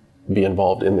be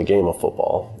involved in the game of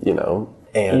football,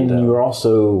 And you were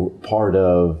also part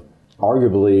of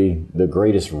arguably the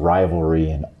greatest rivalry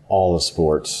in all of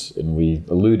sports. And we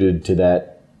alluded to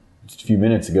that just a few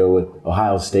minutes ago with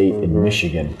Ohio State and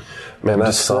Michigan. Man,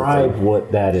 that's Describe something.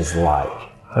 what that is like.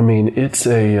 I mean, it's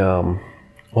on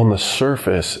the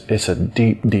surface, it's a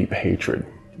deep, deep hatred.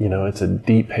 It's a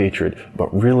deep hatred,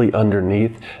 but really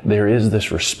underneath, there is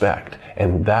this respect.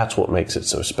 And that's what makes it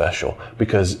so special.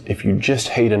 Because if you just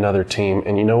hate another team,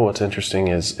 and what's interesting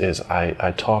is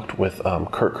I talked with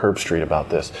Kirk Herbstreit about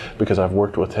this, because I've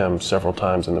worked with him several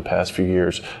times in the past few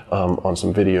years on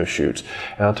some video shoots.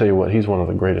 And I'll tell you what, he's one of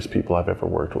the greatest people I've ever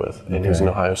worked with. And he's an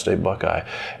Ohio State Buckeye.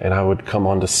 And I would come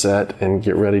onto set and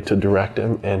get ready to direct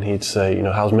him, and he'd say,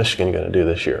 how's Michigan going to do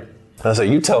this year? I said,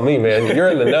 you tell me, man, you're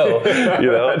in the know,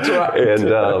 That's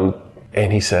right.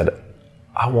 And he said,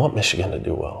 I want Michigan to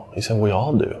do well. He said, we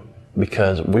all do,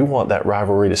 because we want that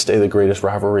rivalry to stay the greatest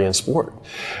rivalry in sport.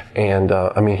 And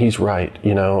he's right,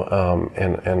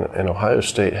 and Ohio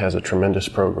State has a tremendous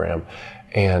program.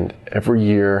 And every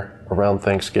year around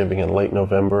Thanksgiving in late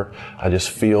November, I just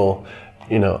feel,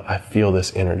 I feel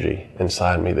this energy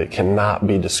inside me that cannot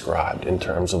be described in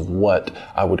terms of what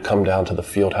I would come down to the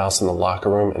field house in the locker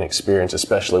room and experience,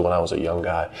 especially when I was a young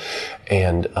guy.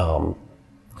 And,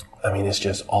 it's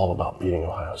just all about beating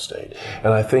Ohio State.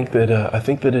 And I think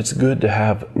that it's good to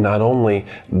have not only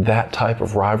that type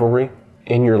of rivalry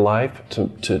in your life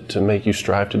to make you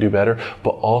strive to do better,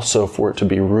 but also for it to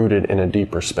be rooted in a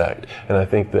deep respect. And I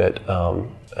think that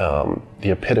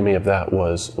the epitome of that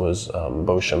was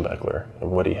Bo Schembechler and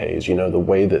Woody Hayes. The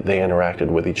way that they interacted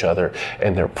with each other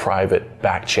and their private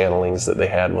back channelings that they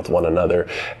had with one another,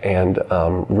 and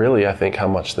really I think how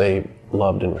much they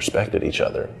loved and respected each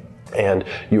other. And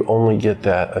you only get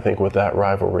that, I think, with that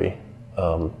rivalry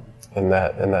and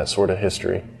that sort of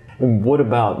history. What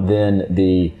about then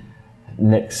the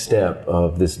next step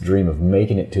of this dream of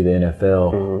making it to the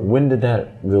NFL? Mm-hmm. When did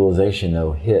that realization,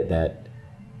 though, hit that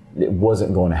it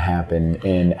wasn't going to happen,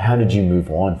 and how did you move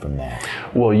on from that?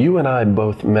 Well, you and I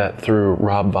both met through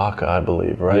Rob Baca, I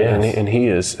believe, right? Yes. And he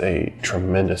is a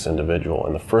tremendous individual.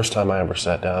 And the first time I ever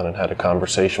sat down and had a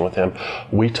conversation with him,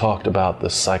 we talked about the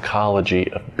psychology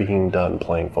of being done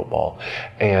playing football.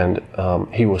 And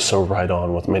he was so right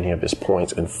on with many of his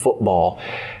points. And football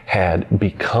had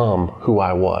become who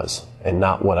I was and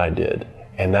not what I did.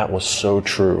 And that was so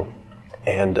true.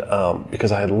 And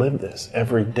because I had lived this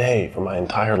every day for my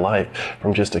entire life,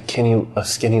 from just a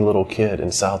skinny little kid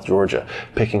in South Georgia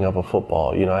picking up a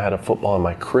football. I had a football in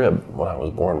my crib when I was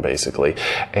born, basically.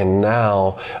 And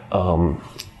now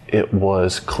it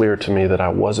was clear to me that I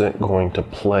wasn't going to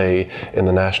play in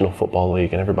the National Football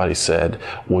League. And everybody said,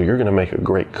 well, you're going to make a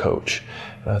great coach.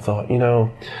 And I thought,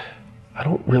 I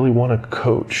don't really want to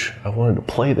coach. I wanted to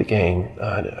play the game.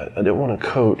 I didn't want to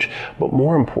coach. But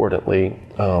more importantly,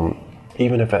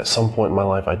 even if at some point in my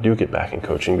life I do get back in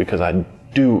coaching, because I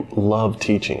do love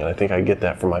teaching, and I think I get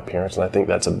that from my parents, and I think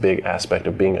that's a big aspect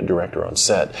of being a director on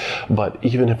set. But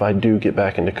even if I do get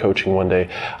back into coaching one day,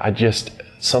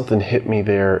 something hit me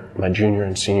there my junior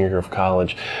and senior year of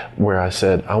college where I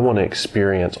said, I want to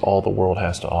experience all the world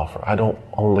has to offer. I don't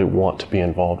only want to be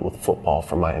involved with football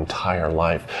for my entire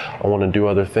life. I want to do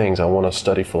other things. I want to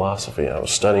study philosophy. I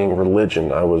was studying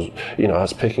religion. I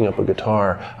was picking up a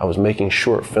guitar. I was making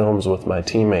short films with my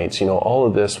teammates. All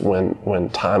of this when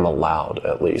time allowed,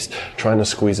 at least, trying to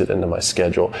squeeze it into my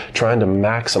schedule, trying to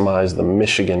maximize the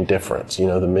Michigan difference,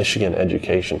 the Michigan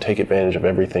education, take advantage of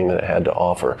everything that it had to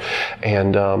offer.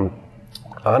 And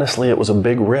honestly, it was a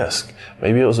big risk.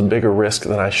 Maybe it was a bigger risk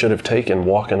than I should have taken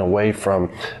walking away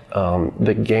from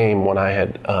the game when I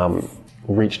had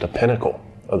reached a pinnacle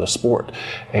of the sport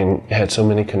and had so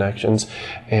many connections.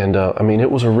 And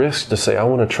it was a risk to say, I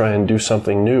want to try and do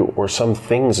something new or some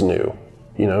things new.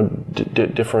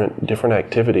 Different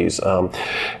activities.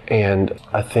 And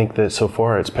I think that so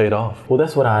far it's paid off. Well,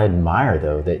 that's what I admire,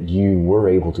 though, that you were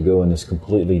able to go in this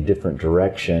completely different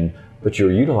direction, but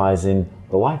you're utilizing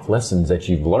the life lessons that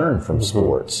you've learned from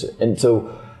sports. And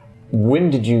so when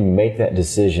did you make that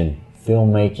decision,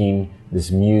 filmmaking,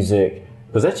 this music?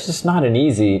 Because that's just not an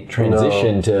easy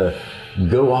transition to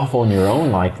go off on your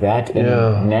own like that.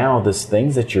 And now these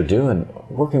things that you're doing,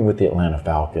 working with the Atlanta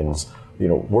Falcons,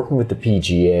 working with the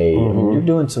PGA, you're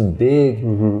doing some big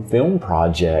film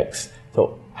projects.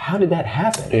 So how did that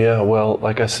happen? Yeah, well,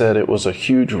 like I said, it was a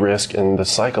huge risk, and the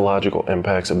psychological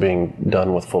impacts of being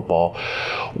done with football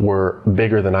were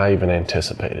bigger than I even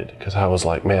anticipated. Because I was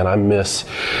like, man, I miss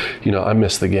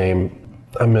the game.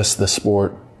 I miss the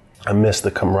sport. I miss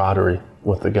the camaraderie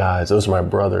with the guys. Those are my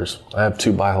brothers. I have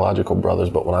 2 biological brothers,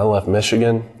 but when I left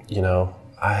Michigan,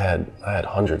 I had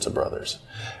hundreds of brothers.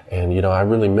 And, I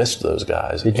really missed those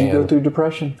guys. Did you go through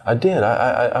depression? I did.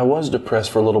 I was depressed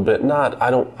for a little bit.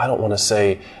 I don't want to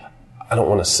say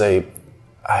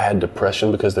I had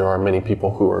depression, because there are many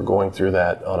people who are going through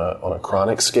that on a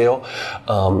chronic scale.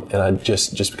 And I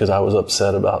just because I was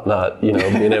upset about not,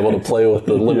 being able to play with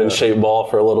the lemon-shaped ball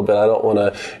for a little bit, I don't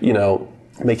want to,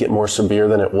 make it more severe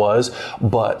than it was.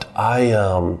 But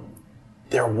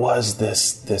there was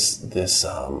this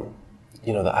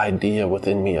the idea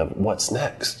within me of what's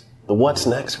next. The what's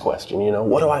next question,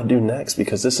 what do I do next?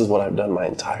 Because this is what I've done my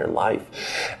entire life.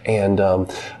 And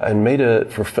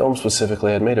for film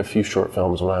specifically, I'd made a few short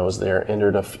films when I was there,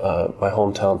 entered my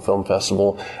hometown film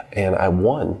festival, and I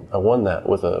won that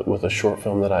with a short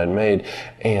film that I had made.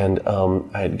 And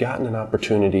I had gotten an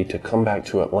opportunity to come back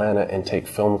to Atlanta and take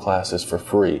film classes for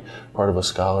free, part of a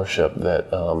scholarship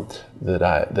that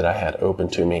I had open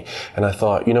to me. And I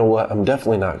thought, you know what, I'm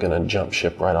definitely not going to jump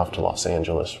ship right off to Los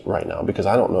Angeles right now, because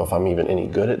I don't know if I'm even any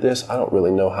good at this. I don't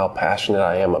really know how passionate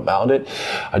I am about it.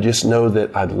 I just know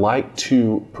that I'd like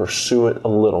to pursue it a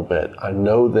little bit. I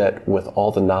know that with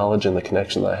all the knowledge and the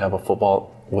connection that I have with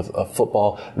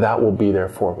football, that will be there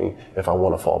for me if I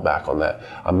want to fall back on that.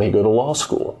 I may go to law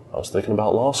school. I was thinking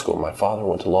about law school. My father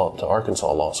went to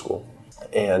Arkansas Law School.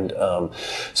 And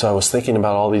so I was thinking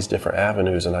about all these different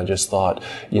avenues, and I just thought,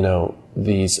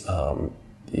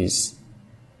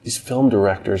 these film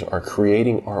directors are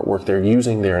creating artwork. They're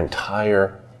using their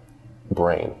entire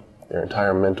brain, their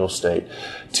entire mental state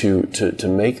to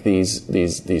make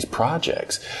these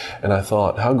projects. And I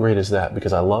thought, how great is that?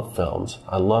 Because I love films.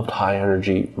 I loved high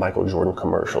energy Michael Jordan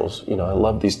commercials. I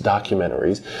love these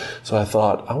documentaries. So I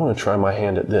thought, I want to try my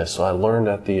hand at this. So I learned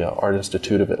at the Art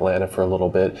Institute of Atlanta for a little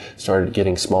bit, started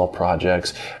getting small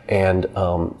projects. And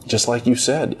just like you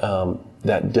said,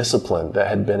 that discipline that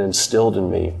had been instilled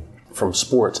in me from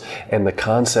sports and the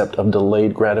concept of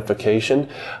delayed gratification,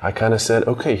 I kind of said,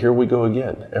 okay, here we go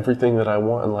again. Everything that I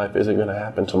want in life isn't going to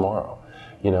happen tomorrow,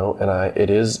 and it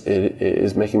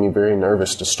is making me very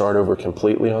nervous to start over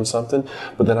completely on something.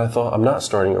 But then I thought, I'm not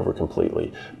starting over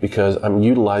completely, because I'm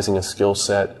utilizing a skill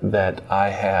set that I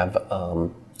have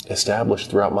established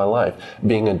throughout my life.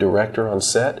 Being a director on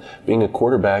set, being a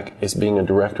quarterback is being a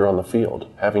director on the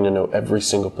field, having to know every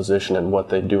single position and what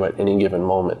they do at any given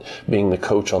moment, being the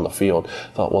coach on the field.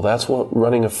 Thought, well, that's what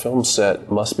running a film set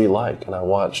must be like. And I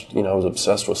watched, I was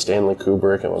obsessed with Stanley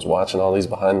Kubrick and was watching all these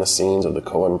behind the scenes of the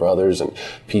Coen brothers and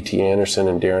P.T. Anderson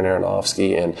and Darren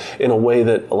Aronofsky, and in a way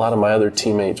that a lot of my other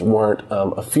teammates weren't.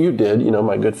 A few did.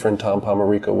 My good friend Tom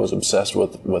Pomarico was obsessed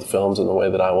with films in the way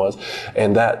that I was,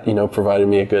 and that, provided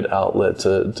me a good outlet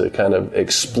to kind of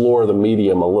explore the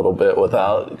medium a little bit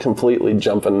without completely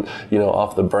jumping,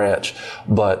 off the branch.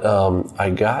 But I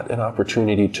got an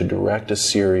opportunity to direct a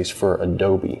series for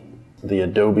Adobe, the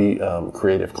Adobe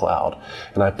Creative Cloud,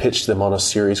 and I pitched them on a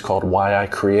series called Why I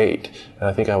Create. And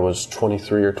I think I was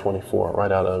 23 or 24,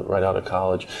 right out of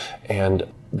college, and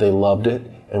they loved it.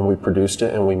 And we produced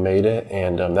it and we made it,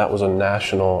 and that was a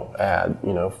national ad,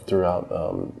 throughout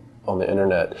on the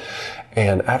internet.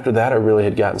 And after that, I really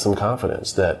had gotten some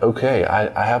confidence that, okay,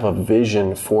 I have a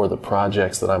vision for the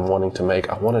projects that I'm wanting to make.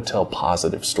 I want to tell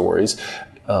positive stories.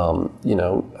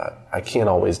 I can't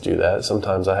always do that.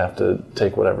 Sometimes I have to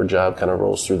take whatever job kind of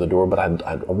rolls through the door, but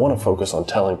I want to focus on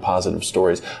telling positive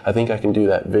stories. I think I can do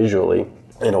that visually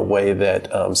in a way that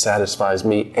satisfies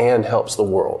me and helps the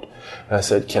world. And I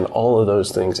said, can all of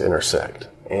those things intersect?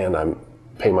 And I'm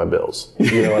pay my bills.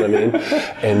 You know what I mean?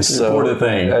 And so important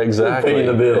thing. Exactly. Paying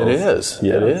the bills. It is.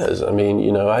 Yes. It is. I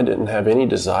mean, I didn't have any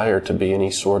desire to be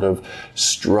any sort of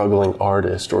struggling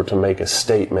artist or to make a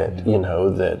statement,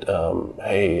 that,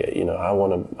 hey, I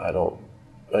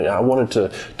wanted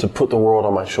to put the world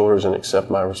on my shoulders and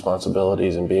accept my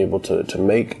responsibilities and be able to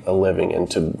make a living and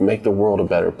to make the world a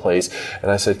better place. And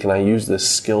I said, can I use this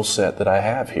skill set that I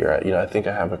have here? I think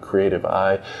I have a creative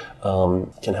eye,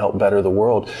 can help better the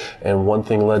world. And one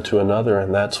thing led to another,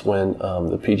 and that's when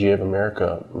the PGA of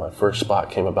America, my first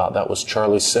spot came about. That was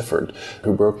Charlie Sifford,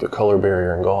 who broke the color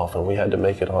barrier in golf, and we had to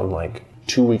make it on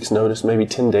 2 weeks notice, maybe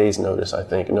 10 days notice, I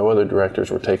think. No other directors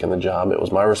were taking the job. It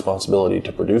was my responsibility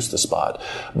to produce the spot,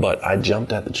 but I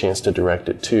jumped at the chance to direct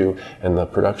it too, and the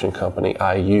production company,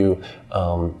 IU,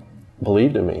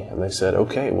 believed in me, and they said,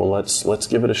 okay, well, let's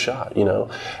give it a shot,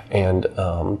 and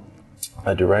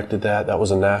I directed that. That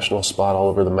was a national spot all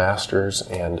over the Masters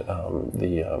and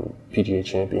the PGA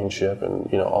Championship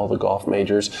and all the golf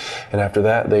majors. And after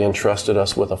that, they entrusted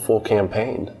us with a full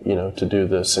campaign, to do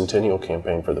the Centennial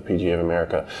campaign for the PGA of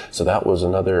America. So that was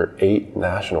another 8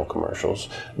 national commercials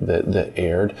that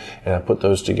aired, and I put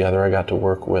those together. I got to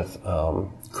work with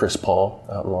Chris Paul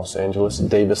out in Los Angeles,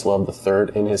 Davis Love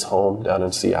III in his home down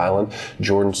in Sea Island,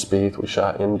 Jordan Spieth, we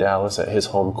shot in Dallas at his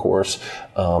home course.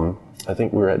 I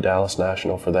think we were at Dallas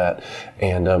National for that,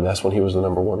 and that's when he was the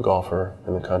 #1 golfer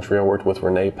in the country. I worked with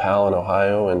Renee Powell in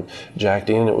Ohio and Jack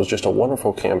Dean. It was just a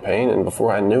wonderful campaign, and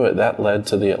before I knew it, that led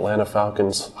to the Atlanta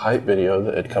Falcons hype video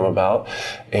that had come about,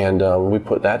 and we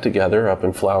put that together up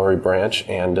in Flowery Branch,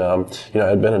 and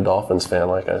I'd been a Dolphins fan,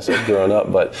 like I said, growing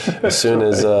up, but as soon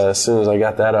as I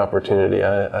got that opportunity,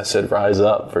 I said, rise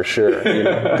up for sure,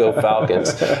 go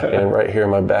Falcons, and right here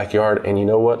in my backyard. And you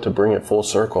know what, to bring it full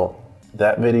circle,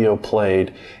 that video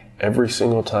played every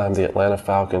single time the Atlanta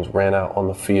Falcons ran out on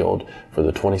the field for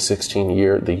the 2016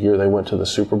 year, the year they went to the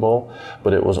Super Bowl,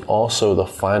 but it was also the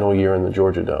final year in the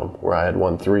Georgia Dome where I had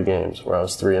won 3 games, where I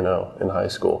was 3-0 in high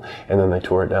school, and then they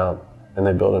tore it down. And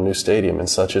they built a new stadium, and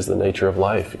such is the nature of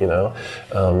life,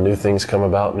 New things come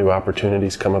about, new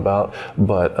opportunities come about,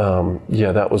 but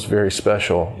that was very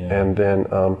special. Yeah. And then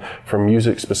for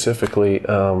music specifically,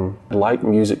 I'd like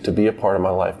music to be a part of my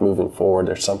life moving forward.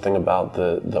 There's something about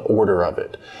the order of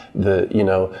it,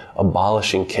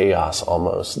 abolishing chaos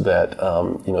almost, that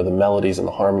the melodies and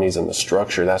the harmonies and the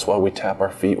structure. That's why we tap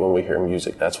our feet when we hear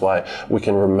music. That's why we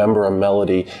can remember a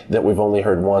melody that we've only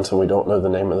heard once and we don't know the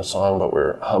name of the song, but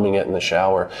we're humming it in the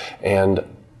shower. And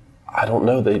I don't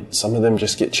know, some of them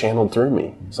just get channeled through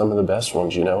me, some of the best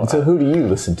ones, And so who do you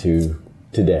listen to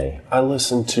today? I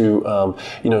listen to,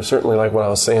 certainly like what I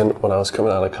was saying when I was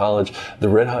coming out of college, the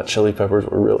Red Hot Chili Peppers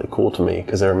were really cool to me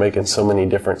because they were making so many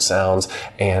different sounds,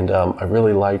 and I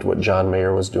really liked what John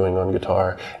Mayer was doing on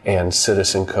guitar, and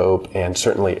Citizen Cope, and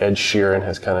certainly Ed Sheeran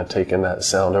has kind of taken that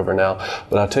sound over now.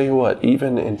 But I'll tell you what,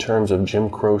 even in terms of Jim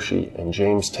Croce and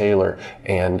James Taylor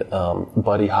and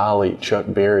Buddy Holly, Chuck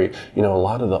Berry, a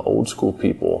lot of the old school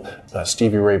people,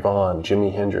 Stevie Ray Vaughan,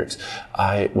 Jimi Hendrix,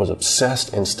 I was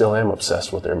obsessed and still am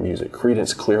obsessed with their music.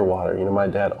 Creedence Clearwater, my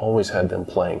dad always had them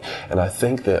playing, and I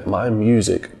think that my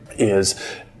music is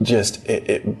just,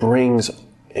 it brings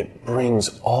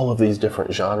all of these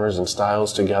different genres and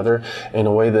styles together in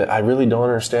a way that I really don't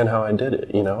understand how I did it.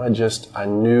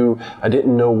 I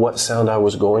didn't know what sound I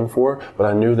was going for, but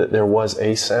I knew that there was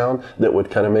a sound that would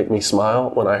kind of make me smile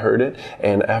when I heard it.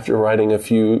 And after writing a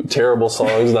few terrible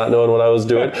songs, not knowing what I was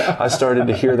doing, I started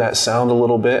to hear that sound a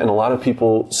little bit. And a lot of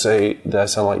people say that I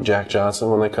sound like Jack Johnson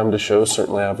when they come to shows.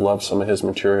 Certainly I've loved some of his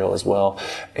material as well.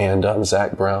 And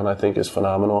Zach Brown, I think, is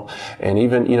phenomenal. And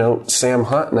even, Sam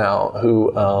Hunt now,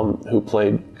 who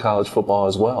played college football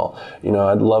as well.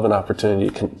 I'd love an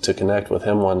opportunity to connect with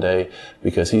him one day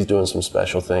because he's doing some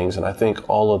special things. And I think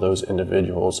all of those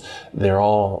individuals, they're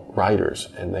all writers,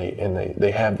 and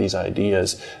they have these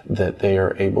ideas that they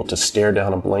are able to stare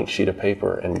down a blank sheet of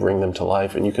paper and bring them to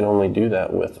life. And you can only do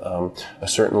that with a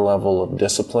certain level of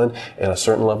discipline and a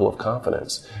certain level of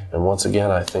confidence. And once again,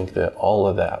 I think that all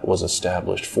of that was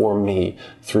established for me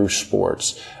through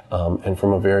sports, and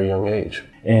from a very young age.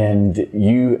 And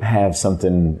you have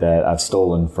something that I've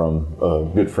stolen from a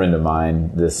good friend of mine,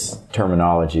 this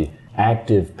terminology,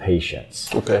 active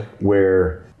patience. Okay.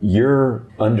 Where you're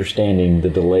understanding the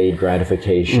delayed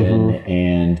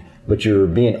gratification but you're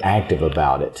being active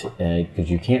about it because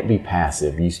you can't be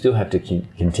passive. You still have to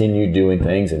continue doing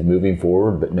things and moving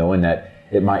forward, but knowing that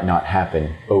it might not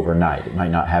happen overnight. It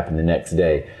might not happen the next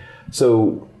day.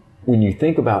 So when you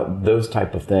think about those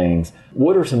type of things,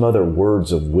 what are some other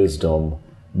words of wisdom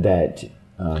that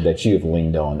you have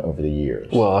leaned on over the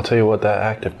years? Well, I'll tell you what, that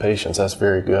active patience, that's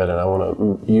very good, and I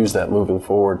want to use that moving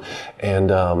forward.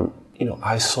 And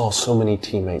I saw so many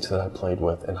teammates that I played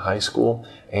with in high school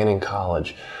and in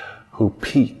college who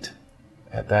peaked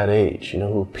at that age,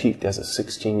 who peaked as a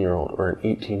 16-year-old or an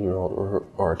 18-year-old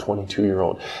or a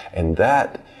 22-year-old. And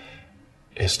that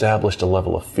established a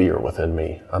level of fear within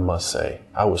me, I must say.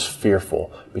 I was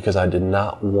fearful because I did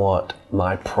not want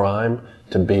my prime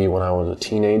to be when I was a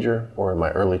teenager or in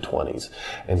my early 20s.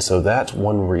 And so that's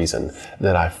one reason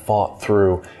that I fought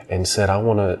through and said, I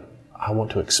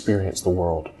want to experience the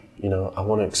world. I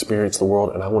want to experience the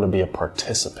world, and I want to be a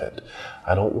participant.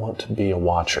 I don't want to be a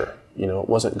watcher. It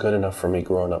wasn't good enough for me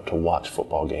growing up to watch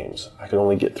football games. I could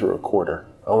only get through a quarter.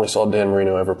 I only saw Dan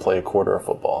Marino ever play a quarter of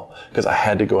football because I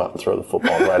had to go out and throw the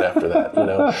football right after that.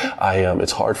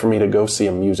 It's hard for me to go see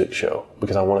a music show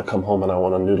because I want to come home and I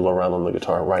want to noodle around on the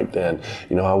guitar right then.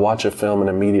 I watch a film and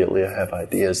immediately I have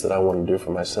ideas that I want to do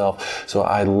for myself. So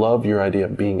I love your idea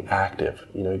of being active.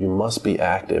 You must be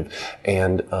active,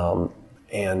 and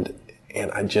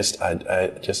I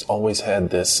just always had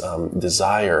this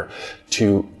desire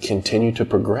to continue to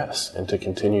progress and to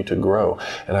continue to grow.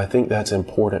 And I think that's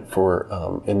important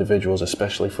for individuals,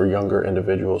 especially for younger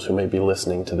individuals who may be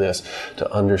listening to this,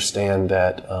 to understand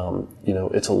that,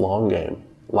 it's a long game.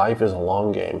 Life is a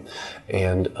long game.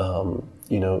 And,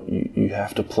 you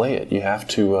have to play it. You have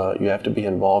to be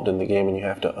involved in the game, and you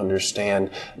have to understand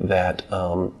that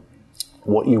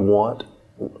what you want,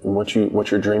 what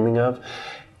you're dreaming of,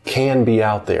 can be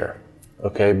out there,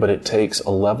 okay? But it takes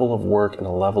a level of work and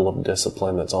a level of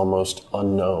discipline that's almost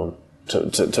unknown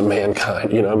to mankind.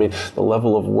 The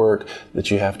level of work that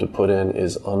you have to put in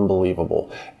is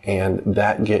unbelievable. And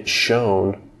that gets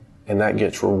shown and that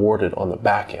gets rewarded on the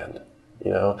back end,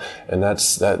 and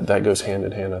that goes hand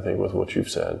in hand, I think, with what you've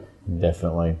said.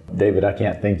 Definitely. David, I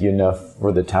can't thank you enough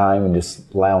for the time and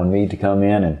just allowing me to come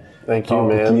in and talk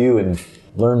with you and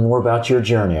learn more about your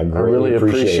journey. I really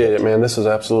appreciate it, man. This is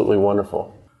absolutely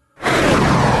wonderful.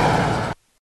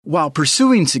 While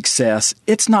pursuing success,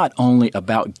 it's not only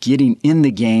about getting in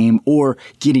the game or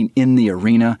getting in the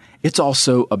arena. It's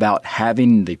also about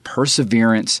having the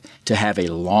perseverance to have a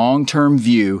long-term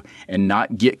view and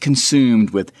not get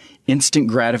consumed with instant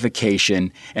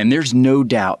gratification. And there's no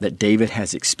doubt that David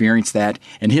has experienced that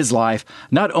in his life,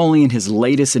 not only in his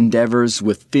latest endeavors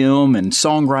with film and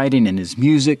songwriting and his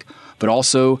music, but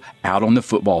also out on the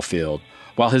football field.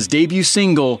 While his debut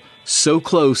single, So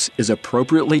Close, is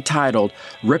appropriately titled,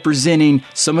 representing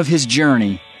some of his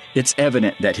journey, it's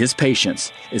evident that his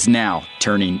patience is now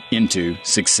turning into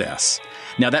success.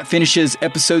 Now that finishes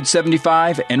episode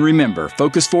 75, and remember,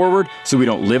 focus forward so we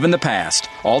don't live in the past.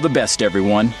 All the best,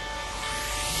 everyone.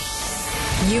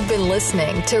 You've been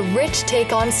listening to Rich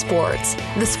Take on Sports,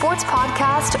 the sports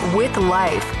podcast with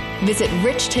life. Visit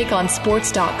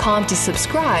richtakeonsports.com to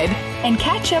subscribe and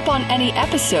catch up on any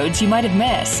episodes you might have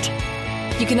missed.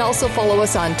 You can also follow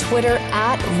us on Twitter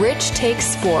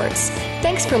 @RichTakeSports.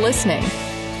 Thanks for listening.